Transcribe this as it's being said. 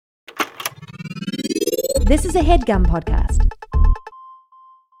This is a HeadGum podcast.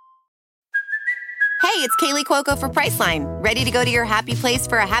 Hey, it's Kaylee Cuoco for Priceline. Ready to go to your happy place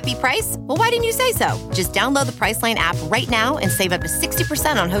for a happy price? Well, why didn't you say so? Just download the Priceline app right now and save up to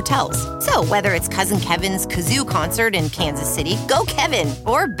 60% on hotels. So whether it's Cousin Kevin's Kazoo Concert in Kansas City, go Kevin,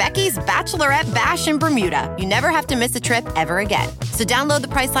 or Becky's Bachelorette Bash in Bermuda, you never have to miss a trip ever again. So download the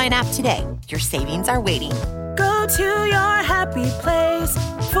Priceline app today. Your savings are waiting. Go to your happy place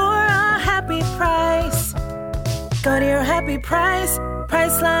for a happy price. Go to your happy price,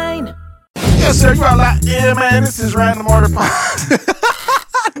 Priceline. Yes, sir. You are locked in, man. This is Random Order Podcast.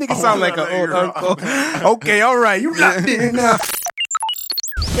 Nigga sound like an old uncle. Okay, all right. You locked in now.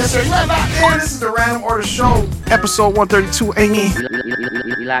 Yes, sir. You are locked in. This is the Random Order Show, episode 132. Amy.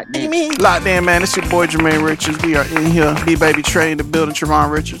 Locked in. Amy. Locked in, man. It's your boy, Jermaine Richards. We are in here. B-Baby Trey in the building,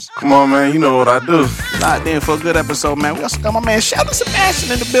 Trevon Richards. Come on, man. You know what I do. Locked in for a good episode, man. We also got my man Sheldon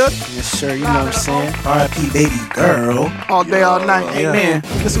Sebastian in the building. Yes, sir. You know what I'm saying? R.I.P. baby girl. All day, all night. Amen.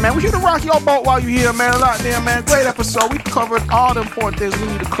 Listen, man, we here to rock your boat while you here, man. Locked in, man. Great episode. We covered all the important things we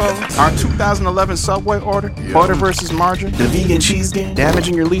need to cover. Our 2011 Subway order. Butter versus margarine. The vegan cheese game.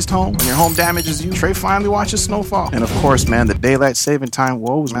 Damaging your leased home. When your home damages you. Trey finally watches snowfall. And of course, man, the daylight saving time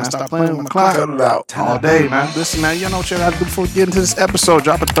woes, man. Stop playing with my clock. Cut it out. All day, man. Listen, man, you know what you gotta do before we get into this episode.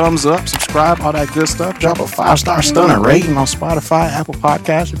 Drop a thumbs up, subscribe, all that good stuff. Drop a 5-star stunner rating on Spotify, Apple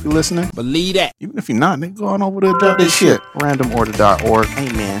Podcasts if you're listening. Believe that. Even if you're not, nigga, go on over there and drop this shit. Randomorder.org.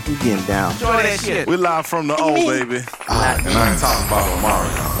 Hey, man, we getting down. Enjoy that shit. We live from the O, baby. And I ain't talking about Omari.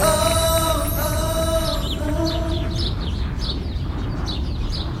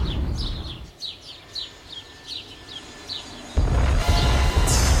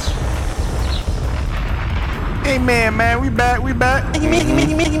 Hey, man, we back.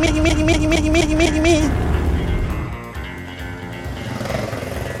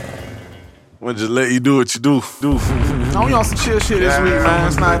 We'll just let you do what you do. Oh, we on some chill shit this week, man.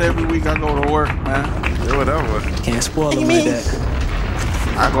 It's not every week I go to work, man. Yeah, whatever. Can't spoil them like that.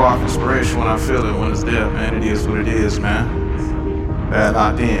 I go off inspiration when I feel it, when it's there, man. It is what it is, man. Bad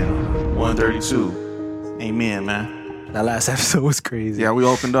locked in. 132. Amen, man. That last episode was crazy. Yeah, we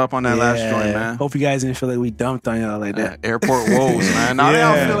opened up on that last joint, man. Hope you guys didn't feel like we dumped on y'all like that. Airport woes, man. Now they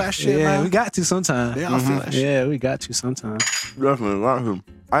all feel that shit, man. Yeah, we got to sometime. They all feel that shit. Yeah, we got to sometime. Definitely like him.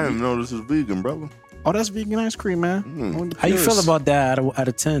 I didn't know this was vegan, brother. Oh, that's vegan ice cream, man. How you feel about that out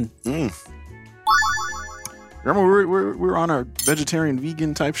of 10? Remember we were on our vegetarian,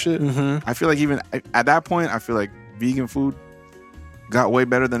 vegan type shit? Mm-hmm. I feel like even at that point, I feel like vegan food got way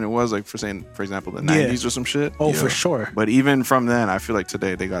better than it was, like for example, the 90s or some shit. Oh, for sure. But even from then, I feel like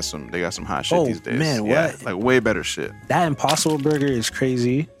today they got some hot shit these days. Man, yeah, what? like way better shit. That Impossible Burger is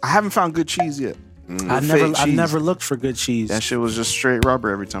crazy. I haven't found good cheese yet. I've never looked for good cheese. That shit was just straight rubber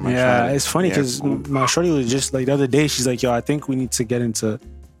every time I tried it. Yeah, it's funny because my shorty was just like the other day, she's like, yo, I think we need to get into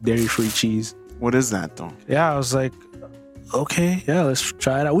dairy-free cheese. What is that, though? Yeah, I was like, okay, yeah, let's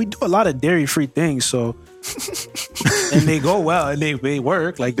try it out. We do a lot of dairy-free things, so... and they go well, and they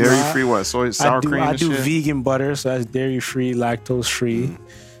work. Like dairy-free what? Sour cream I and do shit? vegan butter, so that's dairy-free, lactose-free.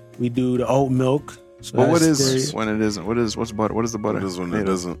 We do the oat milk. So But what is dairy. when it isn't? What's butter? What is the butter? What is when it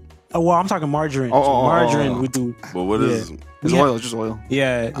doesn't? Oh, well, I'm talking margarine. Margarine, we do. But what is? It's oil, just oil.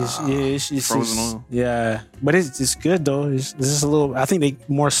 Yeah, it's frozen oil. Yeah, but it's good though. It's just a little. I think they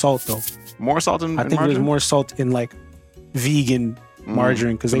more salt though. More salt than I think margarine? there's more salt in like vegan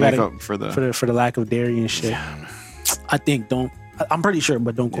margarine because they make got up for the lack of dairy and shit. I think I'm pretty sure,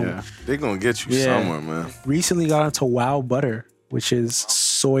 but don't quote me. They're gonna get you somewhere, man. Recently got into Wow Butter, which is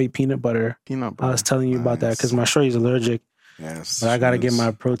soy peanut butter. Peanut butter. I was telling you about that because my shorty's allergic. Yes, But I got to get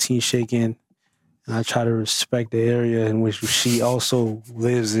my protein shake in. And I try to respect the area in which she also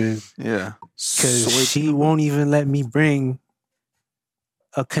lives in. Yeah. Because she won't even let me bring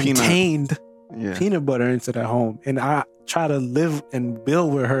a contained peanut butter into the home. And I try to live and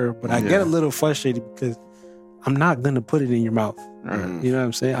build with her, but I get a little frustrated because I'm not going to put it in your mouth. Right. You know what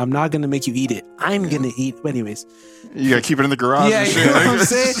I'm saying? I'm not going to make you eat it. I'm going to eat. But anyways. You got to keep it in the garage Yeah, and shit. you know what I'm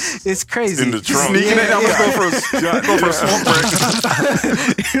saying? It's crazy. In the trunk. Sneaking it. I'm going to go for a smoke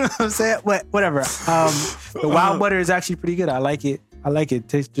break. You know what I'm saying? But whatever. The wild butter is actually pretty good. I like it. It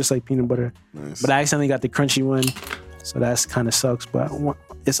tastes just like peanut butter. Nice. But I accidentally got the crunchy one. So that's kind of sucks. But I'm going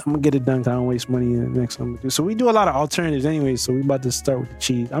to get it done because I don't waste money in the next one. So we do a lot of alternatives anyway. So we about to start with the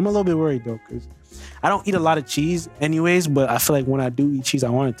cheese. I'm a little bit worried though because I don't eat a lot of cheese anyways. But I feel like when I do eat cheese, I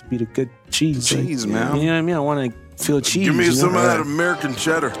want it to be the good cheese. Cheese, like, man. You know what I mean? I want to feel cheese. Give me you know? some of that American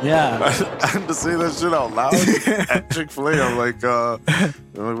cheddar. Yeah. I had to say that shit out loud at Chick-fil-A. I'm like,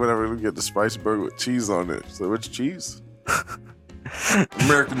 whatever, we get the spice burger with cheese on it. So which cheese?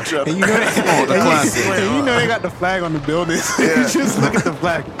 American cheddar. And you know, they got the flag on the building. Yeah. Just look at the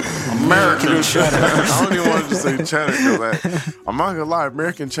flag. American cheddar. I don't even want to say cheddar because I'm not gonna lie,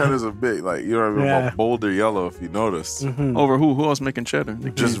 American cheddars are big. Like you know what I mean? Yeah. Bolder yellow if you notice. Over who? Who else making cheddar?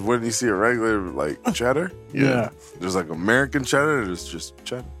 Just when you see a regular like cheddar, Yeah. there's like American cheddar. There's just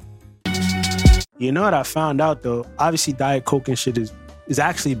cheddar. You know what I found out though? Obviously, Diet Coke and shit is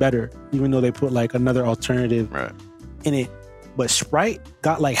actually better, even though they put like another alternative in it. But Sprite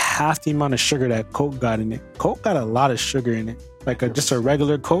got like half the amount of sugar that Coke got in it. Coke got a lot of sugar in it. Like just a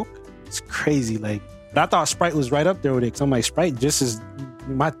regular Coke, it's crazy. Like, but I thought Sprite was right up there with it. Cause I'm like, Sprite just is.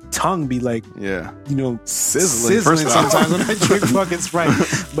 My tongue be like, sizzling sometimes when I drink fucking Sprite.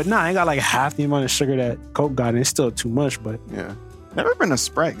 But nah, I got like half the amount of sugar that Coke got, and it's still too much. But yeah, never been a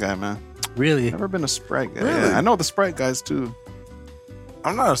Sprite guy, man. Really, never been a Sprite guy. Really? Yeah, I know the Sprite guys too.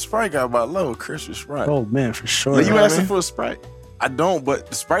 I'm not a Sprite guy, but I love a crispy Sprite. Oh man, for sure. Like, you asking for a Sprite? I don't, but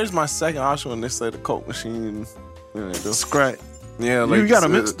the Sprite is my second option when they say the Coke machine. You know, Sprite. Yeah, like you gotta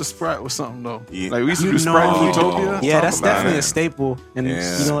mix the Sprite with something though. Yeah. Like we used to do Sprite in Utopia. Yeah, that's definitely it. a staple. And you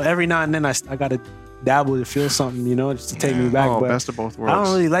know, every now and then I gotta dabble to feel something, you know, just to take me back. Oh, but best of both worlds. I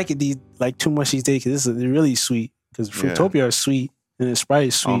don't really like it too much these days because this is really sweet. Because Fruitopia are sweet and the Sprite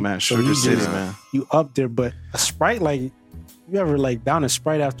is sweet. Oh man, Sugar City, man. You up there, but a Sprite, like, you ever like down a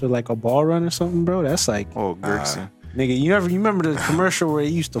Sprite after like a ball run or something, bro? That's like, Gertzy. nigga, you remember the commercial where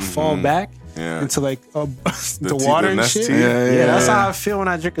it used to fall back into like the water and shit? Yeah, that's how I feel when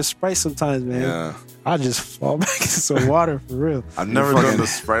I drink a Sprite sometimes, man. Yeah. I just fall back into some water for real. I've never done the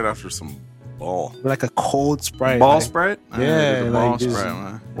Sprite after some ball. Like a cold Sprite. Ball like, Sprite? Yeah, the like ball just- Sprite,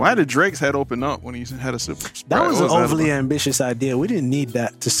 man. Why did Drake's head open up when he had a sip of Sprite? That was What an that overly about? ambitious idea. We didn't need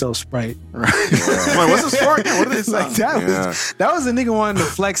that to sell Sprite. Right. Wait, what's the story again? What did they say? Like that was a nigga wanting to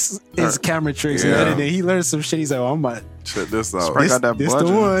flex his camera tricks and editing. He learned some shit. He's like, oh, I'm about Check this out. Sprite got that this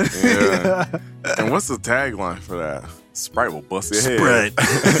bludgeon. the one. Yeah. And what's the tagline for that? Sprite will bust your head.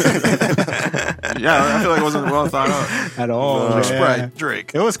 Yeah, I feel like it wasn't well thought out. At all. No. man. Sprite,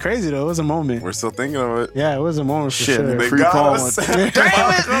 Drake. It was crazy though. It was a moment. We're still thinking of it. Yeah, it was a moment for Shit, sure. They Free got call us. one. Damn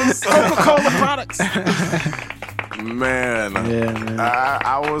it! Coca-Cola products. Man, Yeah, man.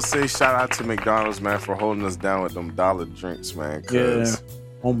 I will say shout out to McDonald's, man, for holding us down with them dollar drinks, man. Cause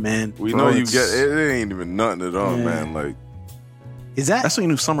Oh man. we Bro, know you it's- get it ain't even nothing at all, Yeah. man. Like, Is that That's when you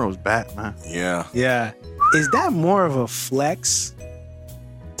knew summer was bad, man. yeah. Yeah. Is that more of a flex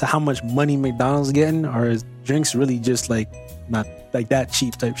to how much money McDonald's getting, or is drinks really just like not like that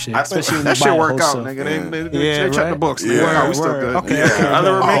cheap type shit? I think Especially when that you shit buy work out, wholesale. nigga. They Yeah, check the right? books. They Yeah. work out. We still Word. good. Okay, Yeah. okay,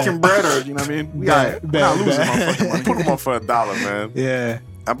 Either we're bet. making bread or, you know what I mean? We Bet, we're not bet, losing bet. motherfucking money. Put them on for $1, man. Yeah.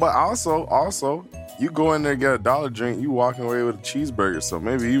 But also, you go in there get a dollar drink, you walking away with a cheeseburger. So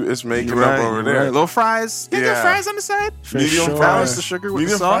maybe it's making up over there. Little fries. Get Yeah. the fries on the side. For Medium sure. fries, The sugar with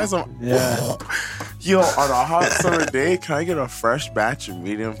medium the salt. fries. On, Yeah. Yo, on a hot summer day, can I get a fresh batch of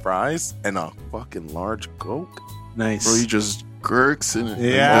medium fries and a fucking large Coke? Nice. Bro, you just gurks in it.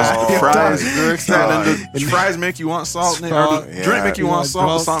 Yeah. Just Oh, fries, my gurks. God. And then the fries make you want salt. And Salt. the drink make you Yeah. want salt.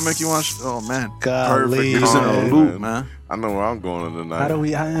 The Salt. salt make you want... Oh, man. Golly. Perfect. You're just in a Oh, loop, man. man. I know where I'm going tonight. How do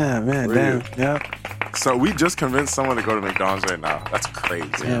we? Yeah, man. Really? Damn. Yep. So we just convinced someone to go to McDonald's right now. That's crazy.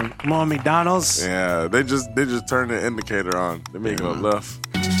 Yeah. Come on, McDonald's. Yeah, they just turned the indicator on. They're making a left.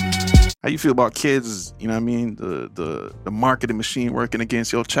 How you feel about kids, you know what I mean? The marketing machine working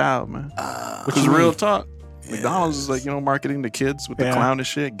against your child, man. Which is real talk. McDonald's is like, you know, marketing the kids with the Yeah. clown and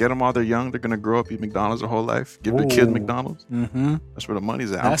shit. Get them while they're young. They're going to grow up, eat McDonald's their whole life. Give the kid Ooh. McDonald's. Mm-hmm. That's where the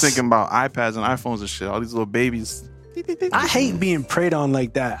money's at. I'm That's- thinking about iPads and iPhones and shit. All these little babies. I hate being preyed on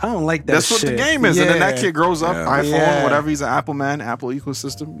like that. I don't like that. That's what shit. the game is. And then that kid grows up, Yeah. iPhone, Yeah. whatever. He's an Apple man, Apple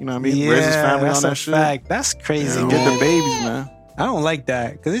ecosystem. You know what I mean? Yeah, Raise his family that's on that a shit. fact. That's crazy, Yeah. Get man. the babies, man. I don't like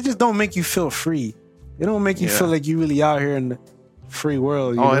that because it just don't make you feel free. It don't make you Yeah. feel like you really out here in the free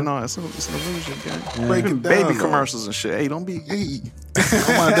world. You Oh, know? no, it's an illusion, gang. Yeah. Break Even it down, baby though. commercials and shit. Hey, don't be hey.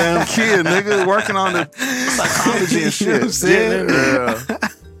 Come on, damn kid, nigga, working on the psychology and shit. You know what I'm saying? Yeah.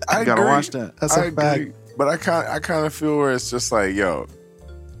 I You gotta agree. watch that. That's I a fact. agree. But I kind of feel where it's just like, yo,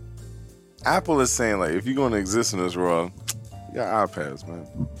 Apple is saying like, if you're going to exist in this world, you got iPads, man.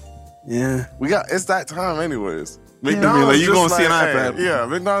 Yeah. It's that time anyways. Like, McDonald's you just gonna see an like, iPad. hey, yeah,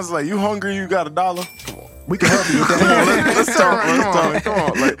 McDonald's is like, you hungry? You got $1? Come on. We can help you with Come that. on, let's talk. Come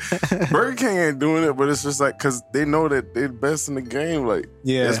on. Like, Burger King ain't doing it, but it's just like, because they know that they're the best in the game. Like,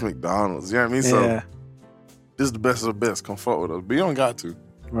 Yeah. it's McDonald's. You know what I mean? Yeah. So, this is the best of the best. Come fuck with us. But you don't got to.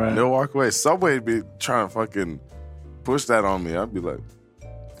 Right. They'll walk away. Subway be trying to fucking push that on me. I'd be like,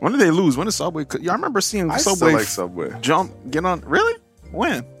 When did they lose? When did Subway? I remember seeing I Subway still like Subway. get on. Really?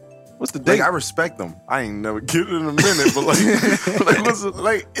 When? What's the Like, date? I respect them. I ain't never get it in a minute, but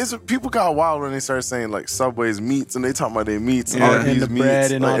people got wild when they started saying like Subway's meats, and they talking about their meats, Yeah, all and these the meats,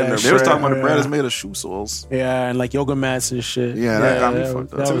 bread and all that the shit. They was bread. talking about the bread Yeah. is made of shoe soles. Yeah, and like yoga mats and shit. Yeah, that got me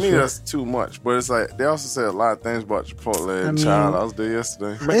fucked up. To was me, rough. that's too much. But it's like they also said a lot of things about Chipotle and mean- Child. I was there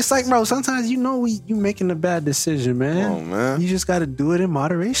yesterday. It's like, bro, sometimes you making a bad decision, man. Oh, man. You just got to do it in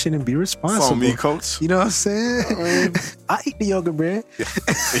moderation and be responsible. It's on me, coach. You know what I'm saying? I eat the yoga bread.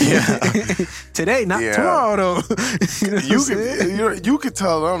 Yeah. Today, not Yeah. tomorrow, though. You know what I'm saying? You could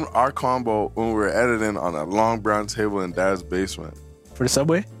tell them our combo when we were editing on a long brown table in Dad's basement. For the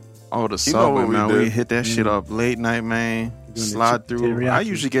Subway? Oh, the You know Subway, what we man. did. We hit that shit up late night, man. Doing the Slide through. teriyaki. I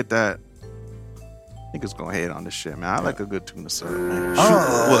usually get that. Niggas gonna hate on this shit, man. I like a good tuna sub, man.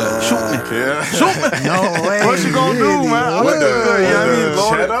 Oh. Shoot me. Yeah. No way. What you gonna do, man? I like With the- it good. You know what I with mean? the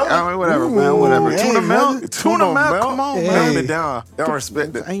Load it. cheddar? I mean, whatever, man. Whatever. Hey, Tuna man. melt. Tuna melt. Come on, Hey. man. Put it down. Y'all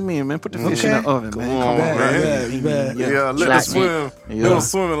respect it. I mean, man. Put the fish in the oven, man. on, Come on, man. man. Bad. Yeah, let it Like swim. Yeah. Let it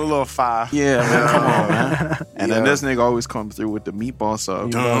swim in a little fire. Yeah, man. Come on, man. And then Yeah. this nigga always comes through with the meatball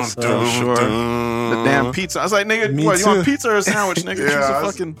sub. Dum, For dum, sure. The damn pizza. I was like, nigga, Me what, you want too. pizza or a sandwich, nigga? Yeah, Choose I a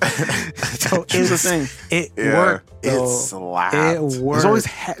was- fucking choose a thing. It Yeah. worked. It though. slapped. It worked. It's always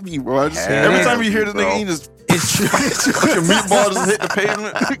heavy, bro. I just, Heavy, every time you hear this bro. nigga, he just It's true. fucking meatball just hit the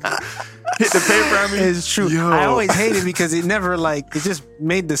pavement. Hit the paper, I mean. It's true. Yo. I always hate it because it never it just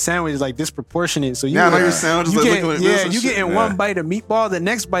made the sandwich like disproportionate. So you Yeah, I know your sandwich is you like get, looking like this and you shit. getting one bite of meatball, the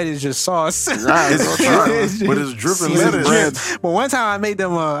next bite is just sauce. Right, It's true, but it's dripping Seasoned lettuce. bread. But one time I made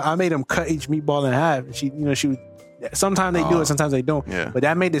them cut each meatball in half. And she would. Sometimes they do it, sometimes they don't. Yeah. But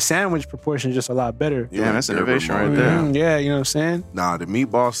that made the sandwich proportion just a lot better. Yeah, that's innovation right Yeah. there. Yeah, you know what I'm saying? Nah, the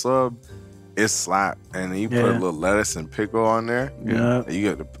meatball sub, it's slap. And then you put Yeah. a little lettuce and pickle on there. Yeah. And you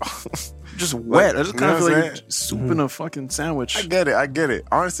get the. Just wet. I just You kind know of what feel I'm like saying? soup in a fucking sandwich. I get it.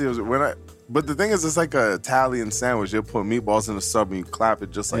 Honestly, it was but the thing is, it's like an Italian sandwich. They'll put meatballs in the sub and you clap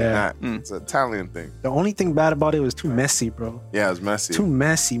it just like Yeah. that. It's an Italian thing. The only thing bad about it was too messy, bro. Yeah, it's messy. Too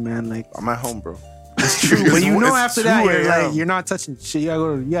messy, man. Like I'm at home, bro. it's true. But you know It's after that, 2 you're a.m. like you're not touching shit. You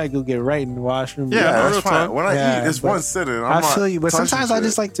gotta go get right in the washroom. Yeah, Yeah, no, that's real fine. talk. When I Yeah, eat, it's but one sitting. I'm I not feel you, but touching sometimes I shit.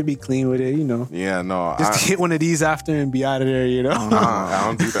 just like to be clean with it, you know. Yeah, no. Just hit one of these after and be out of there, you know. I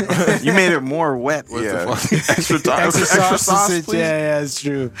don't do that. You made it more wet with Yeah. the fucking extra time. Extra sauce, please. yeah, it's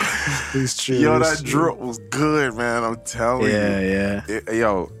true. It's true. Yo, it's that true. drip was good, man. I'm telling Yeah.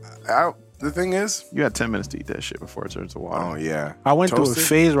 you. The thing is, You had 10 minutes to eat that shit before it turns to water. oh yeah, I went through a Toasted?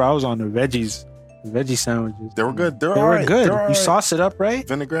 phase where I was on the veggie sandwiches. They were good. They They all were right. good. They're all You right. sauce it up right.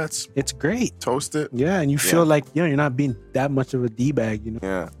 Vinaigrettes, It's great. toasted. Yeah, and you feel like you're not being that much of a d bag, you know.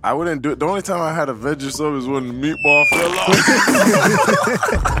 Yeah, I wouldn't do it. The only time I had a veggie sub is when the meatball fell off.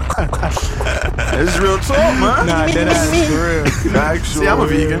 It's real talk, man. Nah, dead ass for real. Actually, See, I'm a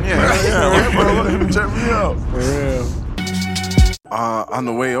vegan. Yeah. bro. Check me out. For real. On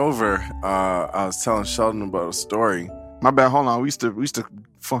the way over, I was telling Sheldon about a story. My bad. Hold on. We used to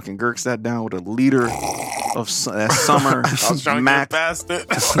fucking Girks that down with a liter of that summer. I was trying to Mac. get past it.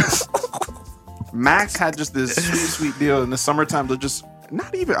 Max had just this sweet deal in the summertime. They'll just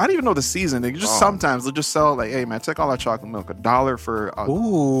not even. I don't even know the season. They just sometimes they'll just sell like, hey man, take all that chocolate milk, $1 for a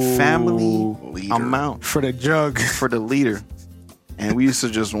Ooh. family Liter. amount For the jug. for the liter. And we used to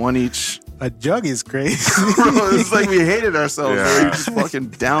just one each. A jug is crazy. Bro, it's like we hated ourselves. Yeah. Bro. You just fucking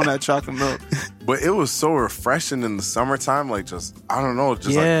down that chocolate milk. But it was so refreshing in the summertime. Like, just, I don't know.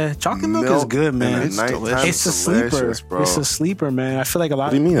 Just Yeah, like chocolate milk is good, in man. the It's nighttime, delicious. It's a sleeper. delicious, bro. It's a sleeper, man. I feel like a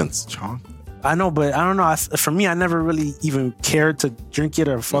lot What do of you mean it's chocolate? I know, but I don't know. For me, I never really even cared to drink it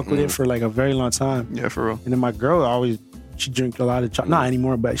or fuck with it for like a very long time. Yeah, for real. And then my girl she drank a lot of chocolate. Not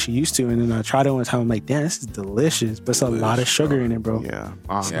anymore, but she used to. And then I tried it one time. I'm like, damn, this is delicious. But it's a lot of sugar in it, bro. Yeah.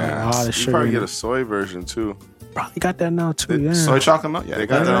 Yeah, a lot of you sugar probably in get it. a soy version too. Probably got that now too. Yeah. Soy chocolate milk? Yeah, They they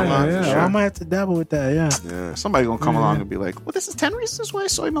got got that that online. online, for yeah. sure. I might have to dabble with that. Yeah. Yeah, Somebody gonna come along and be like, well, this is 10 reasons why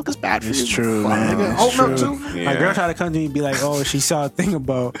soy milk is bad for It's you. true, Fuck, man. nigga. It's Oat milk true. too? My girl tried to come to me and be like, oh, she saw a thing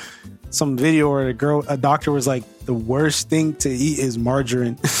about some video where a doctor was like, the worst thing to eat is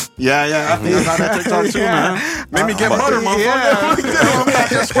margarine. Yeah. I think I saw that TikTok too, man. Made me get butter, motherfucker. I'm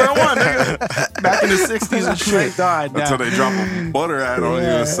back at square one, nigga. Back in the 60s and shit. Died. until they drop a butter ad on you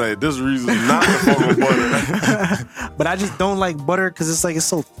Yeah. and say this reason not to fuck with butter. But I just don't like butter because it's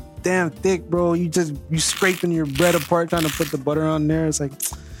so damn thick, bro. You scraping your bread apart trying to put the butter on there. It's like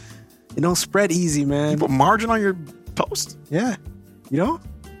it don't spread easy, man. Put margarine on your toast? Yeah, you know.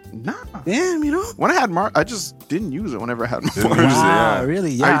 Nah. Damn, you know. When I had I just didn't use it whenever I had Didn't margarine. use it, Wow, yeah.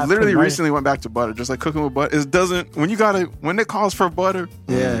 really? Yeah. I literally put mar- recently went back to butter, just like cooking with butter. It doesn't when it calls for butter.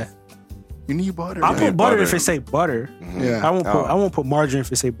 Yeah. You need butter. I'll Yeah. put butter if it say butter. Yeah. I won't put margarine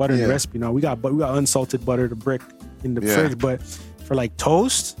if it say butter in the Yeah. recipe. No, we got unsalted butter, the brick in the Yeah. fridge. But for like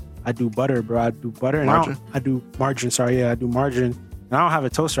toast, I do butter, bro. I do butter and I do margarine. Sorry, yeah, I do margarine. And I don't have a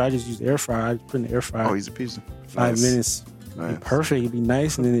toaster. I just use the air fryer. I just put in the air fryer. Oh, easy peasy. 5 minutes. It'd be perfect. It'd be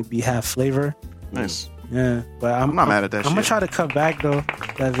nice, and then it'd be half flavor. Nice. Yeah, but I'm not mad at that I'm gonna shit. try to cut back though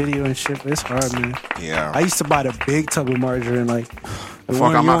that video and shit. But it's hard, man. Yeah. I used to buy the big tub of margarine, like the Fuck,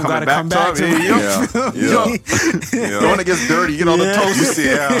 one I'm you not don't gotta coming come back back to to. it. Yeah. The one that gets dirty, you get all the toast. You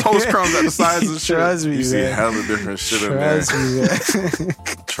see toast crumbs at the sides and shit. Trust me, You see man. hella different shit in there. Trust me, man.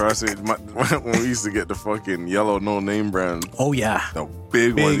 Trust me. When we used to get the fucking yellow no name brand, Oh yeah. the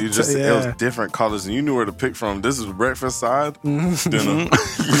big one, Big you just it yeah. was different colors, and you knew where to pick from. This is breakfast side, Mm-hmm. dinner,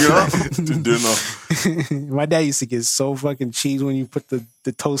 dinner. My dad used to get so fucking cheese when you put the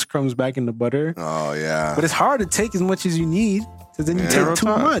toast crumbs back in the butter. Oh yeah. But it's hard to take as much as you need because then you take real too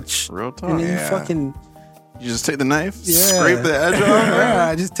talk. much. Real talk. And then Yeah. you fucking You just take the knife, Yeah. scrape the edge off. yeah,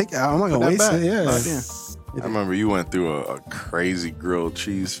 I just take it. I'm not gonna Put that waste back. it. Yeah. Oh, yeah. I remember you went through a crazy grilled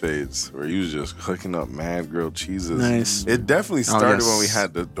cheese phase where you was just cooking up mad grilled cheeses. Nice. It definitely started yes. when we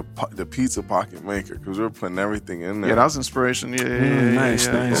had the pizza pocket maker because we were putting everything in there. Yeah, that was inspiration. Yeah, nice,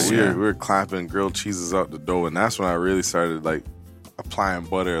 yeah. nice. But we were clapping grilled cheeses out the dough, and that's when I really started like applying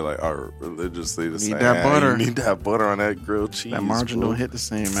butter like religiously to say, that butter. You need that butter on that grilled cheese. That margin bro. don't hit the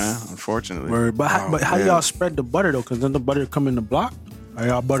same, man. Unfortunately. Word. But how man. y'all spread the butter though? Because then the butter come in the block. Or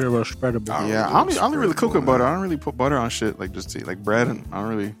y'all butter will spreadable. Yeah, I only really cook with butter. I don't really put butter on shit like just like bread, and I don't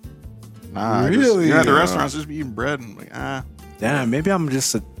really. Nah, Really? You're at the Yeah. restaurants, just be eating bread and like Damn, maybe I'm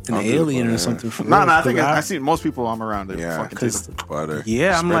just an alien or something. For Nah, real. I think 'Cause I see most people I'm around that Yeah, fucking taste because butter.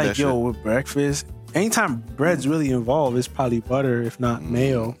 yeah, I'm Spread like that yo shit. with breakfast. Anytime bread's really involved, it's probably butter, if not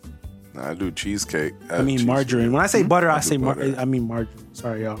mayo. Nah, I do cheesecake. I mean margarine. When I say butter, I do say butter. I mean margarine.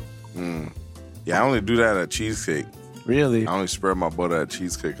 Sorry, y'all. Yeah, I only do that at cheesecake. Really? I only spread my butter at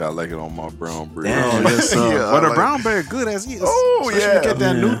cheesecake. I like it on my brown bread. Damn. Oh, yes, Yeah, but I a like- brown bread good as is. Oh, Especially yeah. you get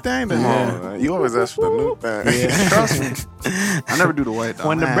that Yeah. new thing. Then, Come on, man. You always ask for the new thing. Trust me. I never do the white. Though,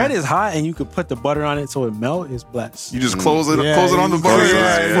 When the man. bread is hot and you could put the butter on it so it melt, it's blessed. you just close it, Yeah, close it on you the butter. close it,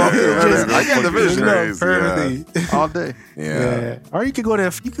 Yeah, yeah, fuck it, yeah, man. yeah. I get the Fucking vision crazy, perfectly. all day. Yeah. Or you could go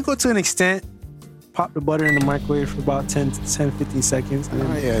to an extent, pop the butter in the microwave for about 10, 15 seconds. And Oh,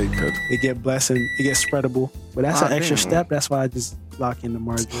 then yeah, you could. it get blessed and it gets spreadable. But that's Ah, an extra damn. step. That's why I just lock in the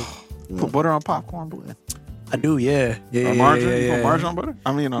margarine. Put butter on popcorn, boy. I do, yeah. Yeah, Margarine? yeah, You yeah, put margarine on butter?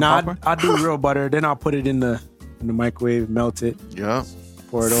 I mean, on Nah, popcorn? I do real butter. Then I'll put it in the microwave, melt it, Yeah.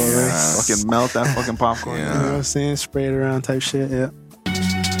 pour it over. Fucking melt that fucking popcorn. You know what I'm saying? Spray it around type shit, yeah.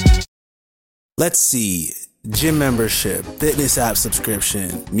 Let's see. Gym membership, fitness app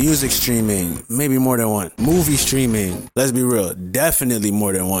subscription, music streaming, maybe more than one. Movie streaming, let's be real, definitely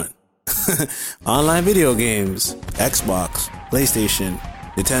more than one. Online video games, Xbox, PlayStation,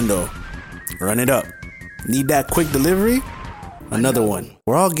 Nintendo. Run it up. Need that quick delivery? Another one.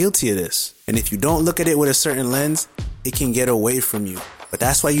 We're all guilty of this. And if you don't look at it with a certain lens, it can get away from you. But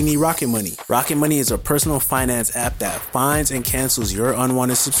that's why you need Rocket Money. Rocket Money is a personal finance app that finds and cancels your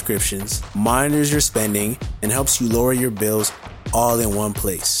unwanted subscriptions, monitors your spending, and helps you lower your bills all in one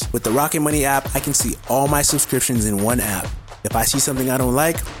place. With the Rocket Money app, I can see all my subscriptions in one app. If I see something I don't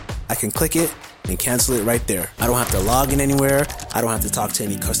like, I can click it and cancel it right there. I don't have to log in anywhere. I don't have to talk to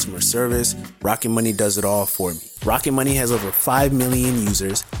any customer service. Rocket Money does it all for me. Rocket Money has over 5 million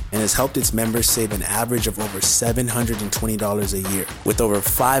users and has helped its members save an average of over $720 a year, with over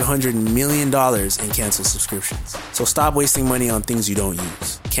 $500 million in canceled subscriptions. So stop wasting money on things you don't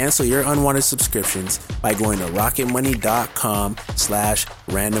use. Cancel your unwanted subscriptions by going to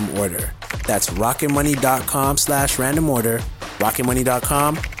rocketmoney.com/random order. That's rocketmoney.com/random order.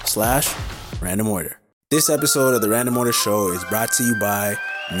 rocketmoney.com/random order. This episode of the Random Order Show is brought to you by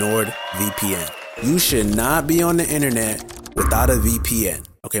NordVPN. You should not be on the internet without a VPN.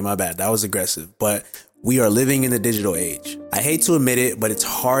 Okay, my bad. That was aggressive. But we are living in the digital age. I hate to admit it, but it's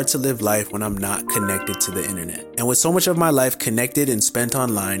hard to live life when I'm not connected to the internet. And with so much of my life connected and spent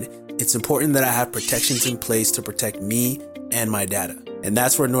online, it's important that I have protections in place to protect me and my data. And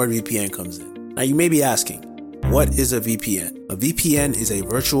that's where NordVPN comes in. Now you may be asking, what is a VPN? A VPN is a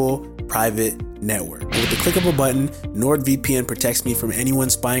virtual private network. And with the click of a button, NordVPN protects me from anyone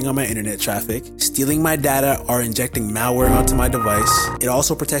spying on my internet traffic, stealing my data, or injecting malware onto my device. It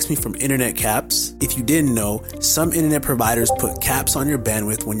also protects me from internet caps. If you didn't know, some internet providers put caps on your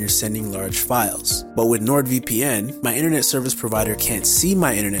bandwidth when you're sending large files. But with NordVPN, my internet service provider can't see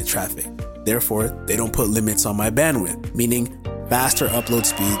my internet traffic. Therefore, they don't put limits on my bandwidth, meaning faster upload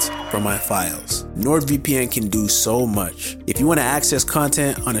speeds from my files. NordVPN can do so much. If you want to access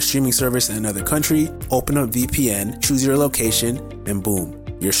content on a streaming service in another country, open up VPN, choose your location, and boom,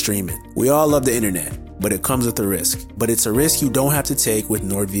 you're streaming. We all love the internet, but it comes with a risk. But it's a risk you don't have to take with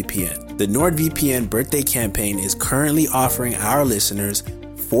NordVPN. The NordVPN birthday campaign is currently offering our listeners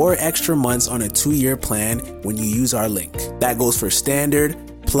 4 extra months on a 2-year plan when you use our link. That goes for standard,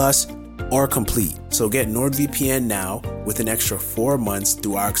 plus, or complete. So get NordVPN now with an extra 4 months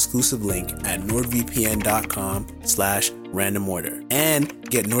through our exclusive link at nordvpn.com/randomorder. And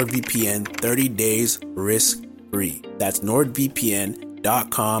get NordVPN 30 days risk-free. That's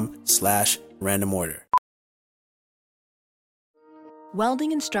nordvpn.com/randomorder.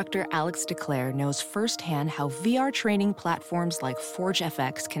 Welding instructor Alex DeClaire knows firsthand how VR training platforms like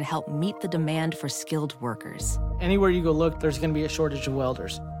ForgeFX can help meet the demand for skilled workers. Anywhere you go look, there's going to be a shortage of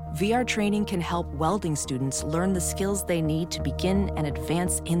welders. VR training can help welding students learn the skills they need to begin and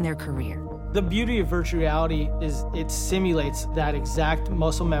advance in their career. The beauty of virtual reality is it simulates that exact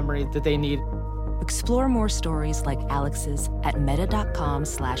muscle memory that they need. Explore more stories like Alex's at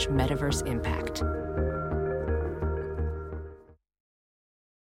meta.com/metaverseimpact.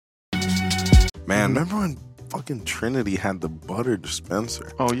 Man, remember when fucking Trinity had the butter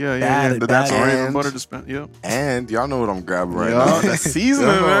dispenser? Oh, yeah. That's and- butter dispenser. Yep. And y'all know what I'm grabbing right now. That seasoning,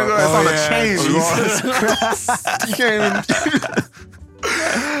 man. It's on the chain. You can't even...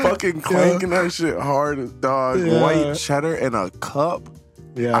 fucking clanking that shit hard as dog. Yeah. White cheddar in a cup.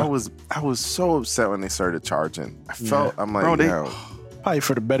 Yeah. I was so upset when they started charging. I felt, I'm like, Bro, Probably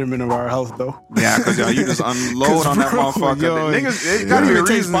for the betterment of our health, though. Yeah, because you just unload on that motherfucker. Niggas, it got to even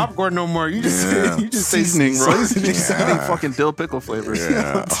taste popcorn no more. You just seasoning, bro. Seasoning fucking dill pickle flavors.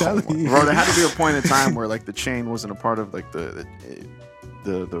 Yeah. I'm telling you. Bro, there had to be a point in time where like the chain wasn't a part of like the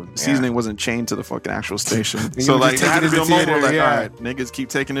seasoning wasn't chained to the fucking actual station. So like there had to be a moment where like, all right, niggas keep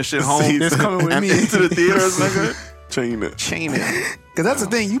taking this shit home. It's coming with me. Into the theaters, nigga. Chain it. Because that's the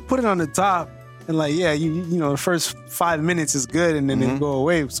thing. You put it on the top, and like, yeah, you know, the first 5 minutes is good, and then it go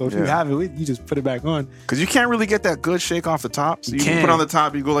away. So if you have it, you just put it back on. Because you can't really get that good shake off the top. So you can put it on the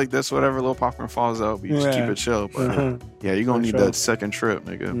top, you go like this, whatever, little popcorn falls out, but you just keep it chill. But yeah, you're going to need that second trip,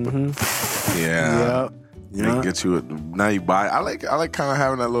 nigga. Yeah. You get you now you buy. I like kind of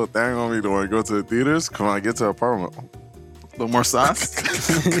having that little thing on me to when I go to the theaters. Come on, I get to the apartment. A little more sauce.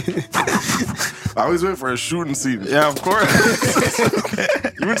 I always wait for a shooting scene. Yeah, of course.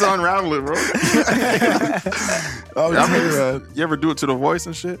 You went to unravel it, bro. You ever do it to the voice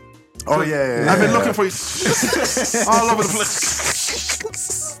and shit? Oh yeah. I've been looking for you all over the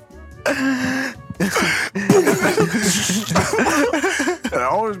place. And I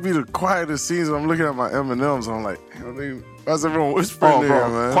always be the quietest scenes when I'm looking at my M&Ms. I'm like, why's everyone whispering there,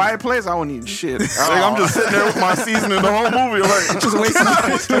 man? Quiet place, I won't eat shit. Like, I'm just sitting there with my seasoning the whole movie. I'm like,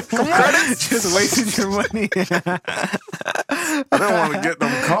 just wasting your money. I don't want to get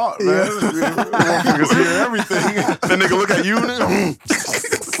them caught, man. Motherfuckers hear everything. Then nigga look at you, nigga.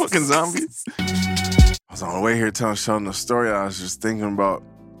 Fucking zombies. I was on the way here telling the story. I was just thinking about,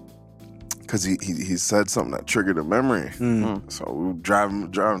 because he said something that triggered a memory. So we were driving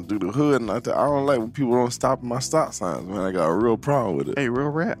through the hood, and I don't like when people don't stop at my stop signs, man. I got a real problem with it. Hey, real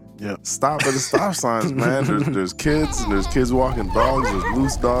rap. Yeah, stop at the stop signs, man. There's kids, and there's kids walking dogs. There's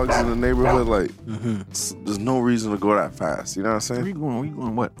loose dogs in the neighborhood. Like, there's no reason to go that fast. You know what I'm saying? Where you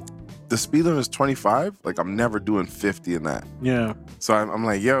going? What? The speed limit is 25. Like, I'm never doing 50 in that. Yeah. So I'm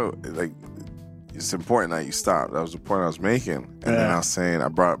like, yo, like, it's important that you stop. That was the point I was making. And then I was saying, I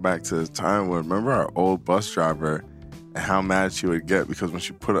brought it back to the time where, remember our old bus driver and how mad she would get because when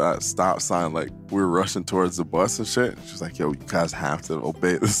she put a stop sign, like we were rushing towards the bus and shit. She was like, yo, you guys have to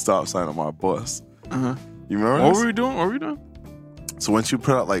obey the stop sign on my bus. You remember What this? were we doing? So when she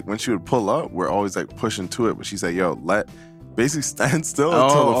put out, like when she would pull up, we're always like pushing to it. But she said, yo, basically stand still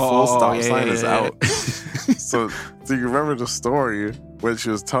until the full stop sign is out. So do you remember the story when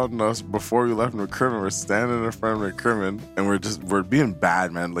she was telling us before we left McCrimmon, we're standing in front of McCrimmon and we're being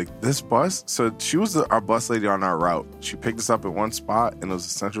bad, man. Like this bus, so she was our bus lady on our route. She picked us up at one spot and it was a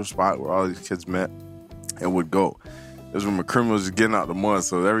central spot where all these kids met and would go. It was when McCrimmon was just getting out the mud,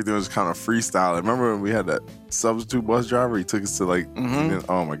 so everything was kind of freestyle. Remember when we had that substitute bus driver? He took us to like,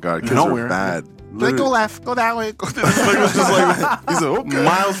 oh my God, kids were bad. Like, go left, go that way. Go this. Like, it was just like, he said, okay.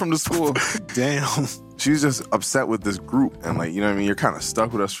 Miles from the school. Damn. She was just upset with this group. And like, you know what I mean? You're kind of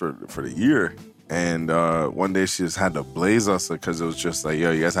stuck with us for the year. And one day she just had to blaze us because it was just like,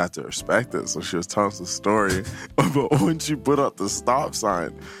 yo, you guys have to respect it. So she was telling us the story about when she put up the stop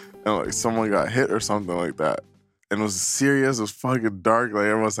sign and like someone got hit or something like that. and it was serious. It was fucking dark. Like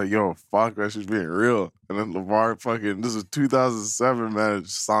everyone's like, "Yo, fuck, that shit's being real." And then LeVar fucking. This is 2007, man. The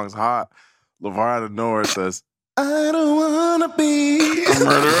song's hot. LeVar out of nowhere says, "I don't wanna be a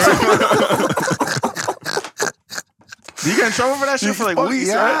murderer." You get in trouble for that shit for like weeks,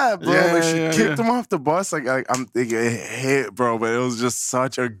 yeah, right? bro. Yeah, like she kicked him off the bus. Like I'm thinking it hit, bro, but it was just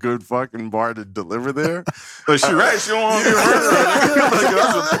such a good fucking bar to deliver there. But she right, she don't want to be a murderer. Like,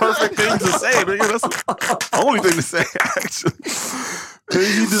 that's a perfect thing to say. Nigga. That's the only thing to say, actually.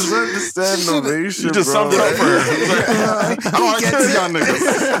 You deserve to stand ovation. You just bro. summed it up for her. Like, I don't want to kill y'all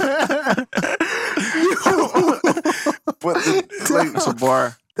niggas. But it's a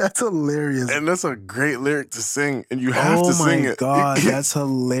bar. That's hilarious. And that's a great lyric to sing, and you have to sing it. Oh my God, that's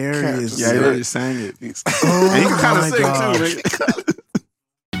hilarious. Yeah, he really sang it. Oh and he can kind of sing God.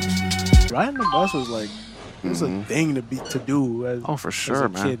 too. Riding the bus was like, it was a thing to do. As, For sure, as a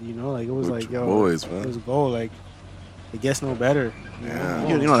man. kid, you know, like it was With like, your yo, boys, man. it was a goal. Like, it gets no better. Yeah.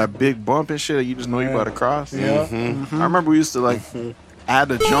 You know that big bump and shit that you just know you about to cross? Yeah. I remember we used to like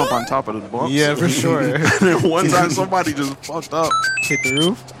add a jump on top of the bumps. Yeah, for sure. And then one time somebody just fucked up. Hit the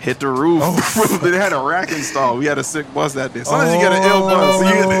roof. Hit the roof. They had a rack installed. We had a sick bus that day. Sometimes you get an ill bus. So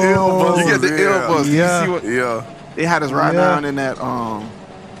you get the ill bus. You get the ill bus. Yeah. You see what? Yeah. They had us riding around in that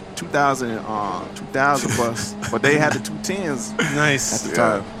 2000 bus, but they had the 210s Nice. at the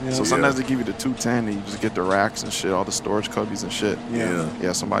time. Yeah. So sometimes they give you the 210 and you just get the racks and shit, all the storage cubbies and shit.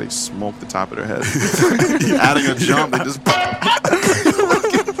 Yeah. Somebody smoked the top of their head. Adding a jump, they just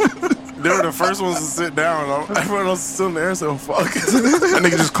They were the first ones to sit down. Everyone else is still in the air, so fuck. and they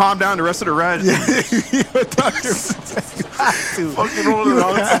can just calm down the rest of the ride. Fucking rolling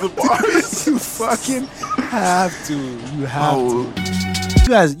on to the bars. You fucking have to. You have to. You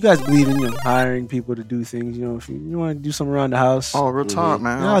guys believe in hiring people to do things. You know, if you want to do something around the house. Oh, real talk,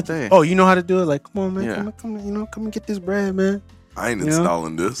 man. You know, All day. oh, you know how to do it? Like, come on, man. Yeah. Come and get this bread, man. I ain't You know?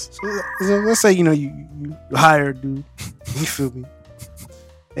 installing this. So let's say, you hire a dude. You feel me?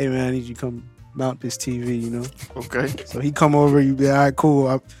 Hey, man, I need you to come mount this TV, you know? Okay. So he come over, you be all right, cool.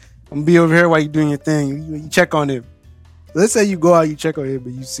 I'm going to be over here while you doing your thing. You check on him. Let's say you go out, you check on him,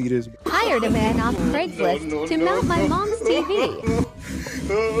 but you see this. Hired a man off Craigslist to mount my mom's TV.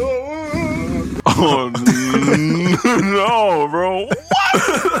 Oh, no, bro.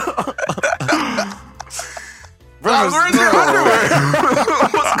 What? Where's your underwear?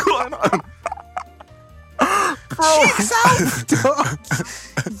 What's going on? Bro. Cheeks out, dog.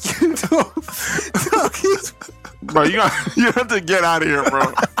 You don't. Dog, Bro, you have to get out of here, bro.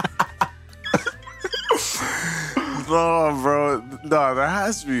 No, bro. No, that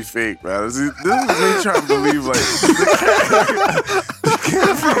has to be fake, man. This is me trying to believe, like,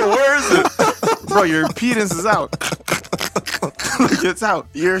 Bro, where is it? Bro, your impedance is out. It's out.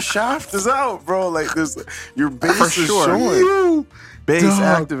 your shaft is out, bro. Like, your base For is sure. showing. Base Dog.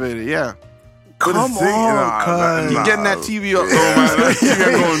 activated, yeah. But Come the thing- on, nah, You nah. getting that TV up, though, man. That TV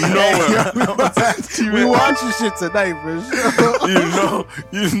ain't going nowhere. we watching shit tonight, for sure.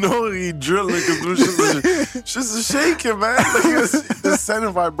 You know he drilling because shit's a shaking, man. Like, it's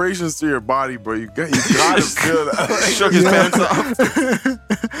sending vibrations to your body, bro. You gotta feel that. Shook his pants off.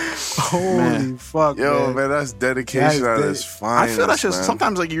 Holy fuck, Yo, man, that's dedication at its I finest. feel that shit. man.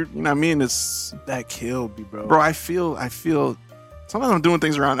 Sometimes, like, you know what I mean? It's, That killed me, bro. bro, I feel. Sometimes I'm doing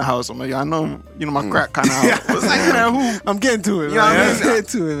things around the house. I'm like, I know, my crack kind of out. It's like, man, who? I'm getting to it, You know what I man. mean? I'm getting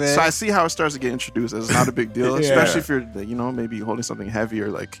to it, man. So I see how it starts to get introduced. It's not a big deal, Yeah. especially if you're, maybe holding something heavy or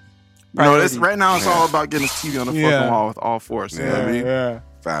like, Priority. right now it's all about getting this TV on the Yeah. fucking wall with all force. You know what I mean? yeah.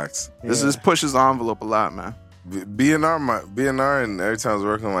 Facts. This pushes the envelope a lot, man. BNR, and every time I was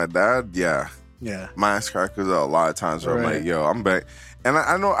working with my dad, yeah, Yeah. my ass crackers a lot of times where I'm Right. like, yo, I'm back, and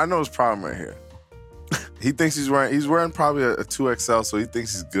I know his problem right here. He thinks he's wearing probably a 2XL, so he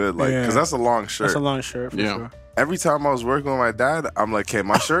thinks he's good, like, Yeah. because that's a long shirt. That's a long shirt, for sure. Every time I was working with my dad, I'm like, hey,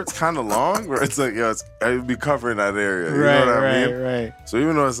 my shirt's kind of long, where it's like, yo, it would be covering that area. You know what I mean? Right. So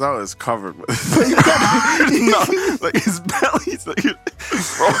even though it's out, it's covered. No, like his belly's like,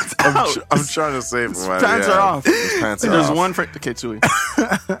 bro, it's out. I'm trying to save him. His pants are off. His pants are There's off. one for okay, Tui.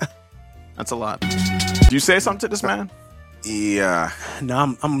 That's a lot. Do you say something to this man? Yeah.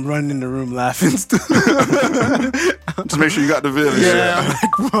 No, I'm running in the room laughing still. Just make sure you got the vid. and Yeah,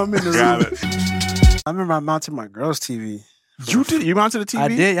 shit. I'm in the Got room. it. I remember I mounted my girl's TV. You did? You mounted the TV? I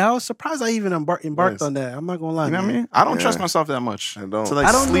did. I was surprised I even embarked Nice. on that. I'm not gonna lie. You know what I man. mean? I don't Yeah. trust myself that much. I don't. To like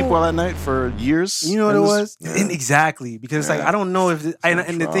I don't sleep know. well at night for years. You know what it And was? Yeah. And exactly. Because like Yeah. I don't know if and the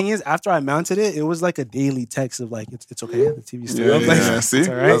Trump. thing is, after I mounted it, it was like a daily text of like it's okay, the TV's still up. Yeah, Like, yeah. See? it's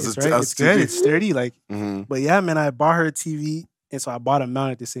all right, That's it's a- right, that's it's good, TV. it's sturdy. Like, Mm-hmm. but yeah, man, I bought her a TV, and so I bought a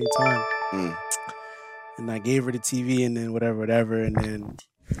mount at the same time. Mm. and I gave her the TV, and then whatever, and then.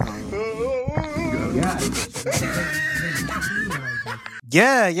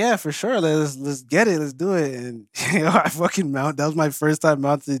 Yeah, for sure. Let's get it. Let's do it. And I fucking that was my first time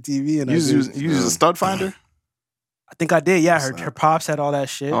mounting the TV. And you use a stud finder? I think I did. Yeah, her pops had all that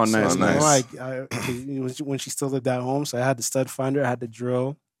shit. Oh, nice, so, nice. When she still lived at home, so I had the stud finder, I had the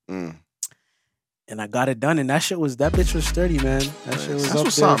drill, and I got it done. And that bitch was sturdy, man. That shit was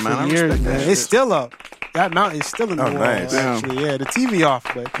up there for years, man. It's still up. That mount is still in the wall. Nice. Actually, yeah, the TV off,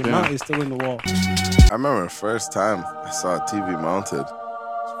 but the mount is still in the wall. I remember the first time I saw a TV mounted.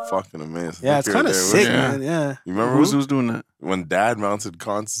 It's fucking amazing. Yeah, it's kind of sick, man. Yeah. You remember who's doing that? When Dad mounted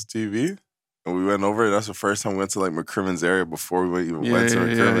Const's TV? And we went over it. That's the first time we went to like McCrimmon's area before we went to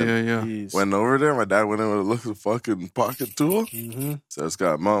McCrimmon. Yeah. Went over there. My dad went in with a look at the fucking pocket tool. Mm-hmm. So it's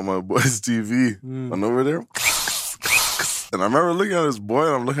got mount my boy's TV. Went over there. And I remember looking at this boy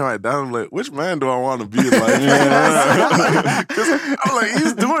and I'm looking at my dad. I'm like, which man do I want to be like? Because I'm like,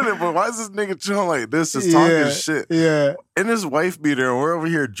 he's doing it, but why is this nigga chilling like this, just talking shit? Yeah. And his wife be there and we're over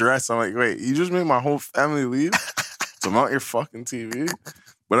here dressed. I'm like, wait, you just made my whole family leave to mount your fucking TV?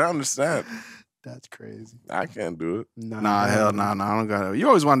 But I understand. That's crazy. I can't do it. Nah, hell nah. I don't got it. You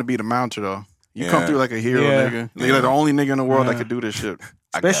always wanted to be the mounter though. You come through like a hero, nigga. You're like the only nigga in the world that could do this shit.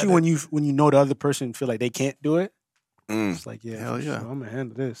 Especially when you know the other person feel like they can't do it. It's like, hell yeah, I'm gonna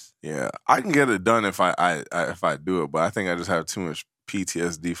handle this. Yeah, I can get it done if I do it, but I think I just have too much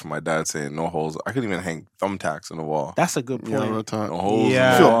PTSD from my dad saying no holes. I couldn't even hang thumbtacks in the wall. That's a good point. No holes.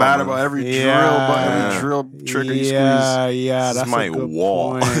 Yeah, you feel bad about every drill button, every drill trigger you squeeze. Yeah, that's my a good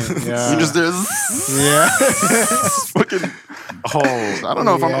wall. Yeah. You just did. Fucking holes. I don't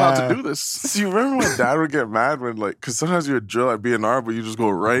know if I'm allowed to do this. So you remember when Dad would get mad when because sometimes you would drill at B&R, but you just go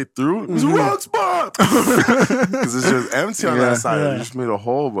right through. It's a wrong spot because it's just empty on that side. You just made a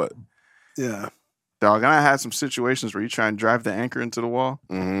hole, but dog. And I had some situations where you try and drive the anchor into the wall,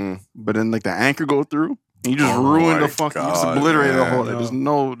 but then like the anchor go through. And you just ruin the fucking. You just obliterate the whole. Like, there's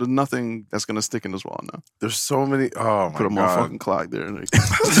nothing that's gonna stick in this wall now. There's so many. Oh my Put a God. motherfucking clock there. Like,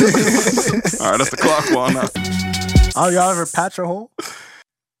 all right, that's the clock wall now. Oh, y'all ever patch a hole?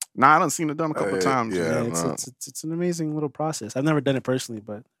 Nah, I done seen it done a couple times. Yeah, it's an amazing little process. I've never done it personally,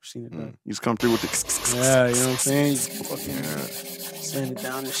 but I've seen it done. You just come through with the. Yeah, you know what I'm saying. You fucking sand it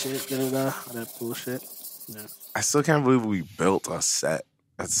down and shit. All that bullshit. Yeah. I still can't believe we built a set.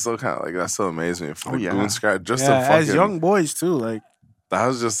 That's still kind of like that still amazes me. Boom scratch, just to fucking, as young boys too, like that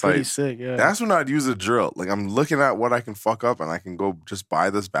was just pretty like sick. Yeah, that's when I'd use a drill. Like I'm looking at what I can fuck up, and I can go just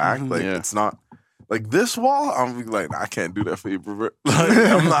buy this back. Like it's not like this wall. I'm like I can't do that for you, bro. Like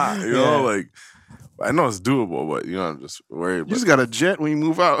I'm not, you know. Like I know it's doable, but you know I'm just worried. You just got a jet when you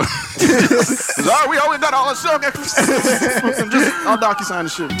move out. We always got all the stuff. I'll DocuSign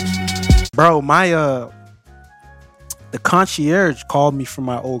the shit, bro. My the concierge called me from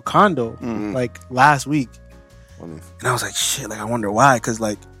my old condo like last week, and I was like, shit, like I wonder why, because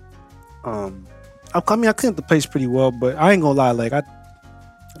like, I cleaned up the place pretty well, but I ain't gonna lie, like I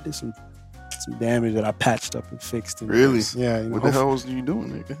did some damage that I patched up and fixed. And really? Yeah. You know, what the hell was you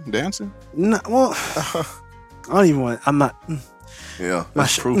doing, nigga? Dancing? No, well, I don't even want. I'm not. Yeah,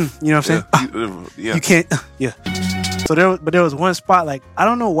 that's proof. You know what I'm saying? Yeah. You can't. Yeah. So there was one spot, like I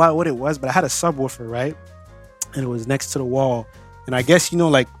don't know what it was, but I had a subwoofer, right? And it was next to the wall, and I guess you know,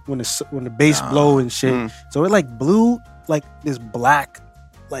 like when the bass blow and shit, so it like blew like this black,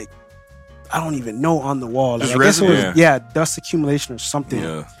 like I don't even know on the wall. Like, I guess it was dust accumulation or something.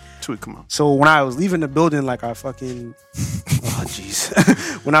 Yeah, come on. So when I was leaving the building, like I fucking, oh jeez,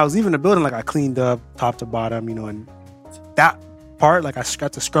 when I was leaving the building, like I cleaned up top to bottom, you know, and that part, like I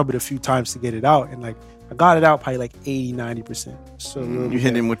got to scrub it a few times to get it out, and like I got it out probably like 80-90%. So you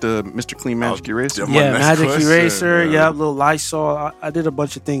hit him with the Mr. Clean Magic Eraser? Yeah, Magic Eraser. Yeah, little Lysol. I did a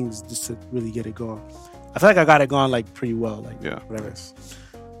bunch of things just to really get it going. I feel like I got it going like pretty well. Like whatever. Nice.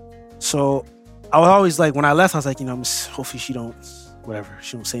 So I was always like, when I left, I was like, you know, hopefully she don't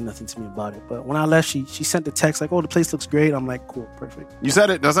say nothing to me about it. But when I left, she sent the text like, oh, the place looks great. I'm like, cool, perfect. You said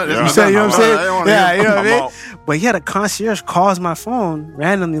it. You said, you know what I'm saying? Yeah, you know what I mean? But yeah, the concierge calls my phone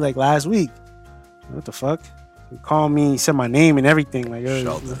randomly like last week. What the fuck? He called me, he said my name and everything. Like,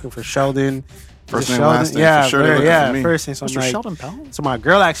 looking for Sheldon. First name, last name. Yeah, for sure first name. So Mr. like, Sheldon Powell? So my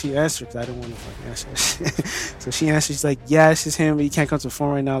girl actually answered because I didn't want to fucking answer. So she answered. She's like, yeah, it's just him, but he can't come to the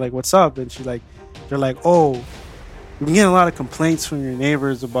phone right now. Like, what's up? And she's like, they're like, oh, we've been getting a lot of complaints from your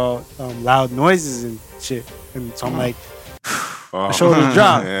neighbors about loud noises and shit. And so I'm like, I showed her the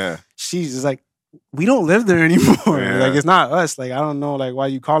job. Yeah. She's just like, we don't live there anymore. Like, it's not us. Like, I don't know like why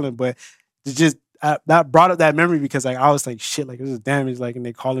you calling, but it's just, that brought up that memory because like I was like shit, like this is damaged, like, and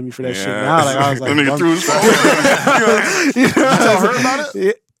they calling me for that shit now. Like I was like, nigga threw his phone. You know Tell her about it?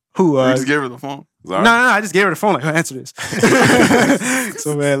 Yeah. Who? You just gave her the phone. No, I just gave her the phone. Like, answer this.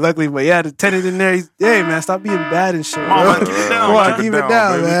 So man, luckily, but yeah, the tenant in there. Hey man, stop being bad and shit. Keep it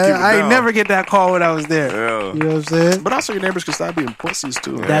down, man. I ain't never get that call when I was there. Yeah. You know what I'm saying? But also, your neighbors can stop being pussies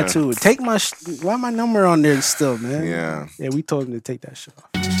too. Yeah. That too. Take my why my number on there still, man? Yeah. Yeah, we told him to take that shit off.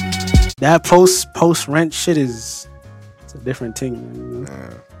 That post rent shit it's a different thing, man. You know?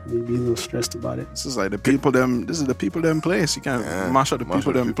 Yeah. Maybe be a little stressed about it. This is like the people them. This is the people them place. You can't mash up the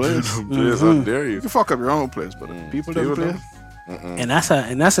people them place. How dare you? You can fuck up your own place, but the people them place. And that's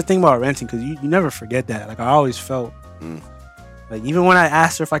the thing about renting, because you never forget that. Like I always felt like even when I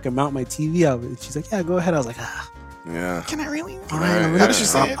asked her if I could mount my TV out, she's like, "Yeah, go ahead." I was like, yeah. Can I really? All right, how did she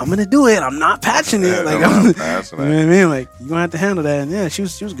say it? I'm gonna do it. I'm not patching it. Like I'm patching it. You know what I mean? Like you gonna have to handle that. And yeah, she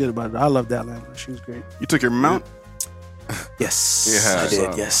was good about it. I love that landlord. She was great. You took your mount. Yes, I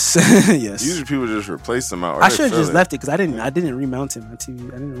did. Yes, yes. Usually people just replace them out. I should have just left it because I didn't remount it. My TV,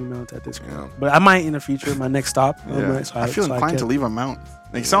 I didn't remount at this point. But I might in the future. My next stop. Yeah. I feel inclined to leave a mount.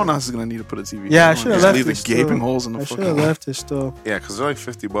 Like someone else is gonna need to put a TV. Yeah, I should have left. Leave the gaping holes in the. I should have left it still. Yeah, because they're like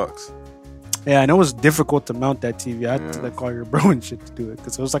 $50. Yeah, I know it was difficult to mount that TV. I had to like call your bro and shit to do it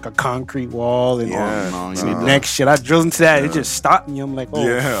because it was like a concrete wall and next shit. I drilled into that. It just stopped me. I'm like, oh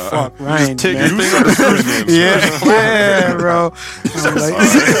fuck, Ryan. Yeah, bro. I'm like,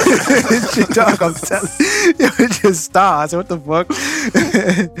 shit, dog, I'm telling you, it just stopped. I said, what the fuck?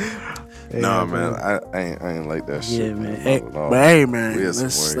 Nah, man, I ain't like that shit. Yeah, man. Hey, man,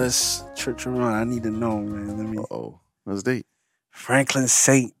 let's church around. I need to know, man. Let me. Let's date. Franklin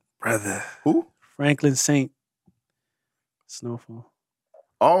Saint. Brother. Who? Franklin Saint. Snowfall.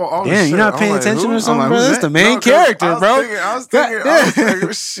 Oh, damn, you're not paying attention or something, bro? That's the main character, bro. I was thinking,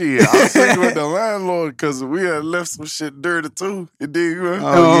 shit. I was thinking with the landlord because we had left some shit dirty too. You dig, man?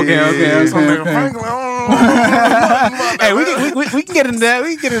 Okay. Franklin, hey, we can get into that.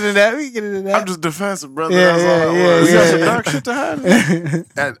 I'm just defensive, brother. Yeah. We got some dark shit to hide.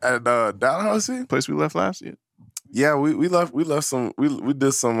 At Dalhousie? Place we left last year. Yeah, we left some. We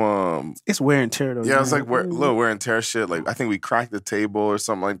did some. It's wear and tear though. Yeah, it's like little wear and tear shit. Like I think we cracked the table or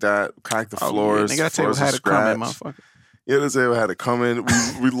something like that. Cracked the floors. Nigga, that table had to come in, motherfucker. Yeah, the table had to come in.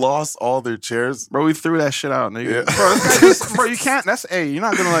 We lost all their chairs, bro. We threw that shit out, nigga. Yeah. Bro, you can't. You're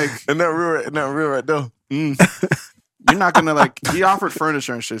not gonna like. And that real right though. You're not gonna like. He offered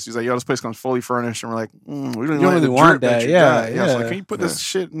furniture and shit. So he's like, "Yo, this place comes fully furnished," and we're like, "We don't really want that." Yeah. So like, can you put this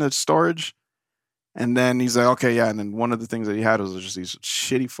shit in the storage? And then he's like, okay, yeah. And then one of the things that he had was just these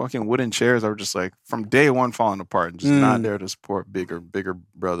shitty fucking wooden chairs that were just like from day one falling apart and just not there to support bigger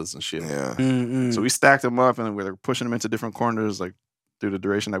brothers and shit. Yeah. So we stacked them up and then we were pushing them into different corners like through the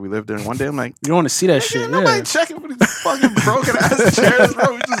duration that we lived there. And one day I'm like, you want to see that shit? Nobody checking for these fucking broken ass chairs,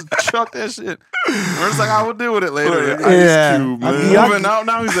 bro. We just chucked that shit. We're just like, I will deal with it later. Yeah. Cube, man.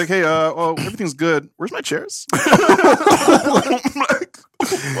 Now he's like, hey, well, everything's good. Where's my chairs? I'm like,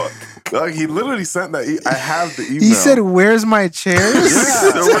 fuck. Like, he literally sent that. I have the email. He said, "Where's my chairs?"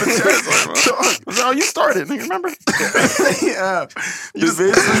 Yeah, where the chairs are. Oh, you started, nigga. Remember? Yeah. You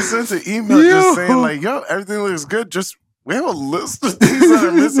basically sent an email just saying like, "Yo, everything looks good. Just we have a list of things that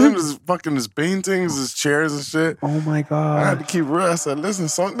are missing. His paintings, his chairs and shit." Oh my god! I had to keep real. I said, "Listen,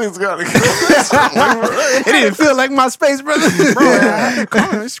 something's got to go." It didn't feel like my space, brother. Bro, I had to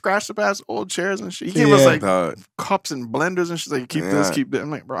come and scratch the past old chairs and shit. He gave us like cups and blenders and shit. Like, keep this, keep that. I'm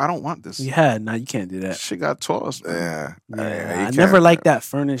like, bro, I don't want this. Yeah, no, you can't do that. Shit got tossed. Yeah. I never liked that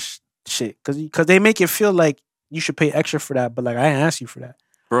furnished shit because they make it feel like you should pay extra for that, but like I didn't ask you for that,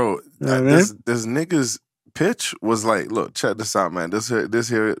 bro. This niggas pitch was like, look, check this out, man. This here,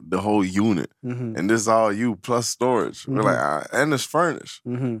 the whole unit, and this is all you plus storage. We're like, and it's furnished.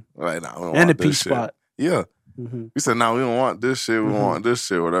 We're like, nah, we don't and want a this peace shit. spot. Yeah. We said, nah, we don't want this shit. We want this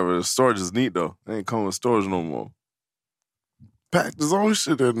shit. Whatever. The storage is neat though. They ain't coming with storage no more. Packed his own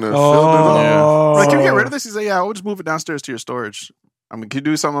shit in there. Filled it up. Like, can you get rid of this? He's like, yeah, we'll just move it downstairs to your storage. I mean, can you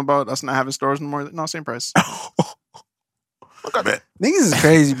do something about us not having storage anymore? No, same price. Niggas is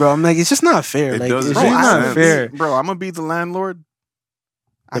crazy, bro. I'm like, it's just not fair. Like, it's just not fair. Bro, I'm gonna be the landlord.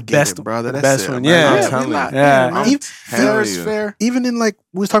 The best, brother. The best one. Fair is fair. Even in like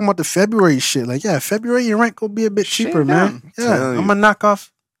we was talking about the February shit. Like, February your rent gonna be a bit cheaper, man. Yeah, I'm gonna knock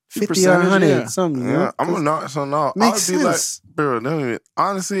off 50 or 100 something. Yeah, I'm gonna knock. So no, makes I'll be sense. Like, bro,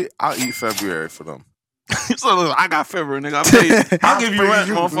 honestly, I'll eat February for them. So I got February, nigga. I'll give you rent,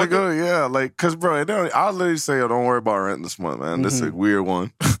 motherfucker. Yeah, like, cause bro, I'll literally say, "Yo, don't worry about rent this month, man. This is a weird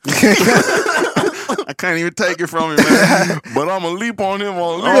one." I can't even take it from him, man. But I'm going to leap on him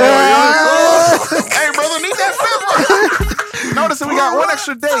on leap. Hey, brother, need that flipper. Notice that we got one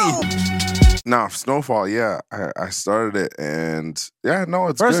extra day. Nah, Snowfall, yeah. I started it and yeah, no,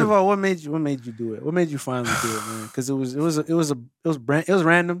 it's First good. of all, what made you do it? What made you finally do it, man? Because it was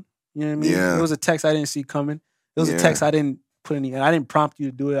random. You know what I mean? Yeah. It was a text I didn't see coming. It was a text I didn't put any. I didn't prompt you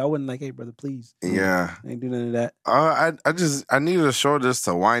to do it. I wasn't like, hey, brother, please. Yeah. I ain't do none of that. I needed a show just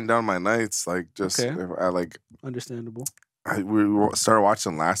to wind down my nights. Like just Okay. if I like Understandable. we started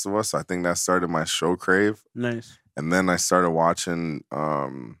watching Last of Us. So I think that started my show crave. Nice. And then I started watching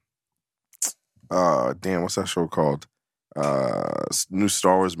what's that show called? New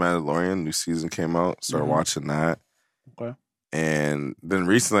Star Wars Mandalorian, new season came out. Started watching that. Okay. And then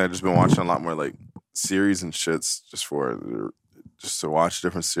recently I just been watching a lot more like series and shits just to watch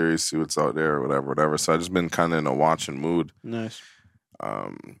different series, see what's out there or whatever. So I just been kind of in a watching mood. Nice.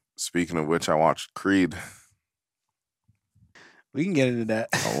 Speaking of which, I watched Creed. We can get into that.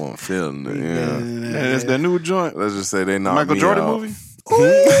 I wasn't feeling it. Yeah, it's the new joint. Let's just say they knocked Michael me Jordan out. movie.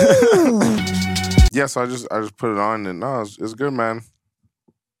 Yeah, so I just put it on and no, it's good, man.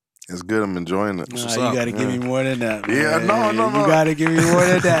 It's good. I'm enjoying it. Nah, you gotta give me more than that, man. Yeah, no. You gotta give me more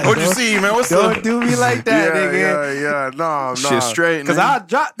than that. What'd you see, man? Don't do me like that, nigga. Yeah, no. Shit straight. Because I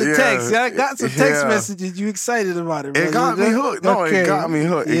dropped the text. I got some text Yeah. messages. You excited about it, brother. It got me hooked. No, Okay. it got me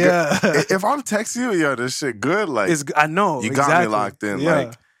hooked. Yeah. If I'm texting you, this shit good. Like, I know. you exactly. got me locked in. Yeah.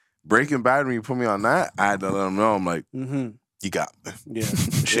 Like, Breaking Bad, when you put me on that, I had to let them know. I'm like, you got me. Yeah.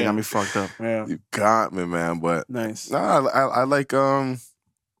 Shit got me fucked up. Yeah. You got me, man. But Nice. no, I like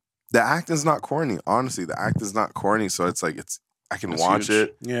the acting's not corny. Honestly, the acting's not corny. So it's like I can watch huge.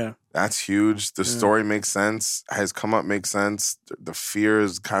 it. Yeah. That's huge. The story makes sense. Has come up makes sense. The fear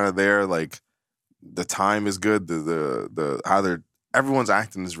is kind of there. Like the time is good. The how they're everyone's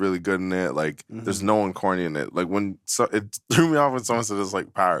acting is really good in it. Like there's no one corny in it. Like it threw me off when someone said it's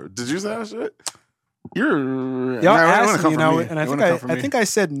like power. Did you say that shit? Y'all asked me, and I think I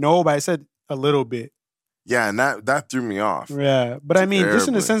said no, but I said a little bit. Yeah, and that threw me off. Yeah, but I mean, just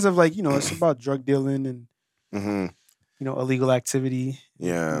in the Terribly. sense of like, it's about drug dealing and illegal activity.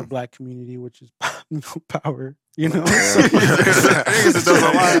 Yeah. In the black community, which is power. So,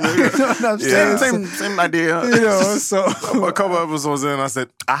 Same idea. So a couple episodes in, I said,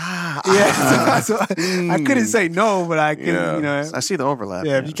 so I couldn't say no, but I can, I see the overlap.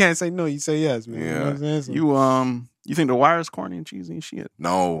 Yeah, if you can't say no, you say yes, man. Yeah. You know what I'm saying? So, You think The Wire's corny and cheesy and shit?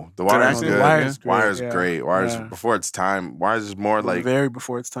 No, The Wire is Acting? good. Wire's great, Wire's yeah. great. Wire's Yeah. before its time. Wire's is more like very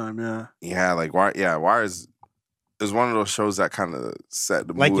before its time, yeah. like Wire's is one of those shows that kind of set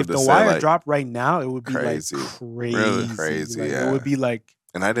the Like mood if to The say, Wire like, dropped right now, it would be crazy. like crazy, Really crazy, Like, yeah. It would be like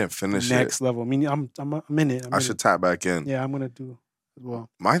and I didn't finish next it. level. I mean, I'm in it. I should tap back in. Yeah, I'm gonna do as well.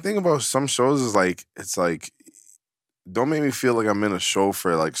 My thing about some shows is like it's like don't make me feel like I'm in a show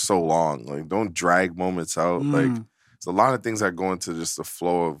for like so long. Like don't drag moments out. Like it's a lot of things that go into just the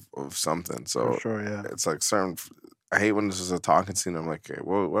flow of something. So For sure, yeah. it's like certain. I hate when this is a talking scene. I'm like, okay,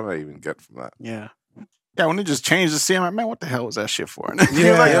 what did I even get from that? Yeah. Yeah, when they just changed the scene, I'm like, man, what the hell was that shit for?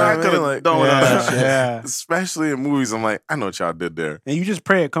 Yeah, like, yeah, I I mean, could have like- done without that shit. Yeah. Especially in movies, I'm like, I know what y'all did there. And you just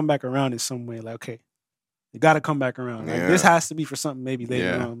pray it come back around in some way. Like, okay, you got to come back around. Like, Yeah. this has to be for something maybe later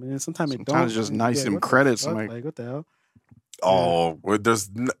Yeah. on. And sometimes it don't. Sometimes it's just nice in what the credits. fuck? I'm like, what the hell? Oh, where there's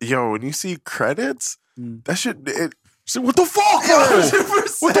when you see credits, Mm. that shit. What the fuck, bro?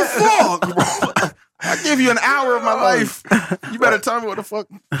 What the fuck, bro? I gave you an hour of my life. You better tell me what the fuck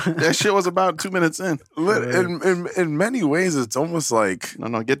that shit was about 2 minutes in. In many ways, it's almost like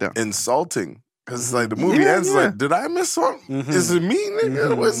No, get down. insulting because it's like the movie ends yeah. like, did I miss something? Is it me,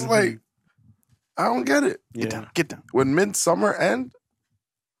 nigga? It was like, I don't get it. Yeah. Get down. When Midsummer end,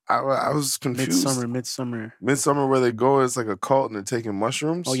 I was confused. Midsummer. Where they go, it's like a cult and they're taking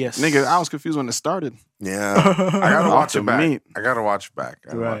mushrooms. Oh, yes. Nigga, I was confused when it started. Yeah, I gotta watch it back. Meat. I gotta watch it back.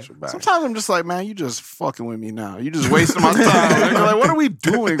 Right. Sometimes I'm just like, man, you just fucking with me now. You just wasting my time. Nigga, like, what are we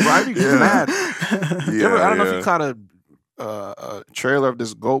doing, bro? I be mad. I don't know if you caught a trailer of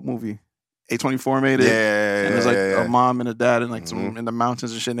this GOAT movie. A24 made it. Yeah, and there's like yeah. a mom and a dad and like some in the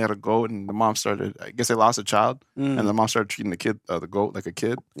mountains and shit. And they had a goat, and the mom started. I guess they lost a child, and the mom started treating the goat like a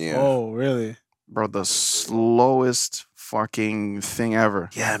kid. Yeah. Oh, really? Bro, the slowest fucking thing ever.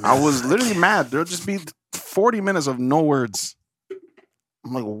 Yeah, man. I was literally mad. There'll just be 40 minutes of no words.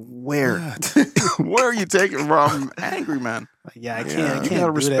 I'm like, where? Where are you taking, bro? I'm angry, man. Like, I can't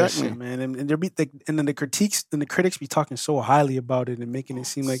gotta respect that shit, man. And there be and then the critics be talking so highly about it and making it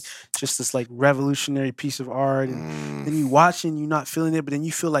seem like just this like revolutionary piece of art. And then you watch and you're not feeling it, but then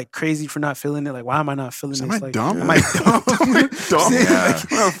you feel like crazy for not feeling it. Like, why am I not feeling this? Am I like, dumb? Am I dumb?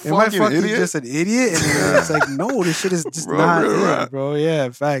 Am I fucking idiot? just an idiot? And then it's like, no, this shit is just not it, bro. Yeah,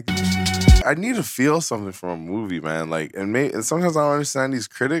 in fact. I need to feel something from a movie, man. Like, and sometimes I don't understand these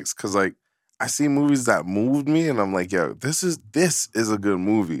critics because, like, I see movies that moved me, and I'm like, yo, this is a good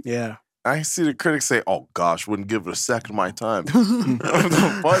movie. Yeah. I see the critics say, oh gosh, wouldn't give it a second of my time. What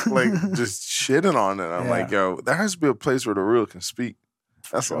the fuck? Like, just shitting on it. I'm like, yo, there has to be a place where the real can speak.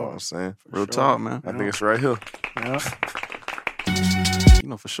 That's all I'm saying. Real talk, man. I think it's right here. Yeah. You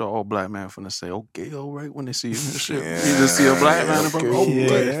know, for sure, all black man finna say, okay, all right, when they see you and shit. You just see a black man and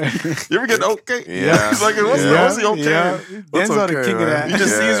You ever get the okay? Yeah. It's like, what's the okay? Yeah. What's Denzel the king of that. You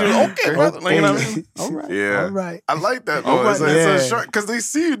just see you, okay, brother. Like, you know what I mean? All right. Yeah. All right. I like that, though. It's a short, because they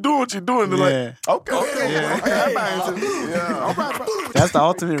see you doing what you're doing. They're like, okay. All right, bro. That's the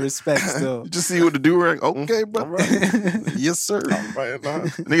ultimate respect still. You just see what the do-rag, okay, bro. Yes, sir.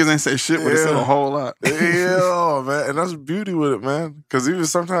 Niggas ain't say shit, but they said a whole lot. Yeah, man. And that's the beauty with it, man. Because even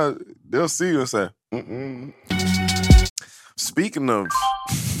sometimes they'll see you and say, Speaking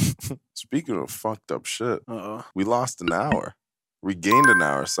of fucked up shit, we lost an hour. We gained an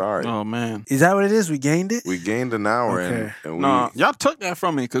hour, sorry. Oh, man. Is that what it is? We gained it? We gained an hour and y'all took that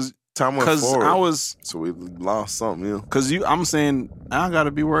from me because time went forward. I was, so we lost something, yeah. Because I'm saying I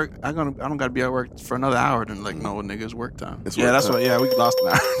gotta be work. I don't gotta be at work for another hour. Then like, no, niggas, work time. It's yeah, work that's time. what. Yeah, we lost an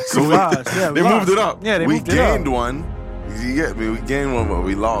hour. So they moved it up. Yeah, we gained one. You get me? We gained one, but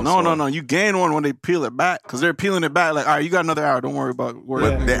we lost. No. You gain one when they peel it back because they're peeling it back. Like, all right, you got another hour. Don't worry about work.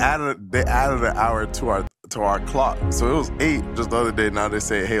 But they added an hour to our clock, so it was 8 just the other day. Now they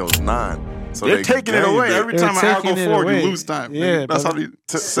say, hey, it was 9. So they're taking it away every time an hour go forward. You lose time. Yeah, that's how they.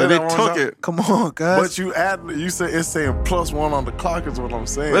 So they took it. Come on, guys. But you say it's saying +1 on the clock is what I'm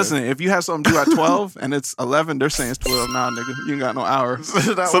saying. Listen, if you have something due at 12 and it's 11, they're saying it's 12 now, nigga. You ain't got no hours. So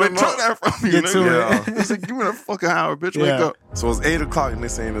they took that from you, nigga. They said, give me the fucking hour, bitch. Wake up. So it's 8 o'clock and they're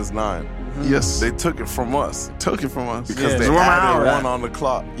saying it's 9. Yes. They took it from us. Because they added 1 on the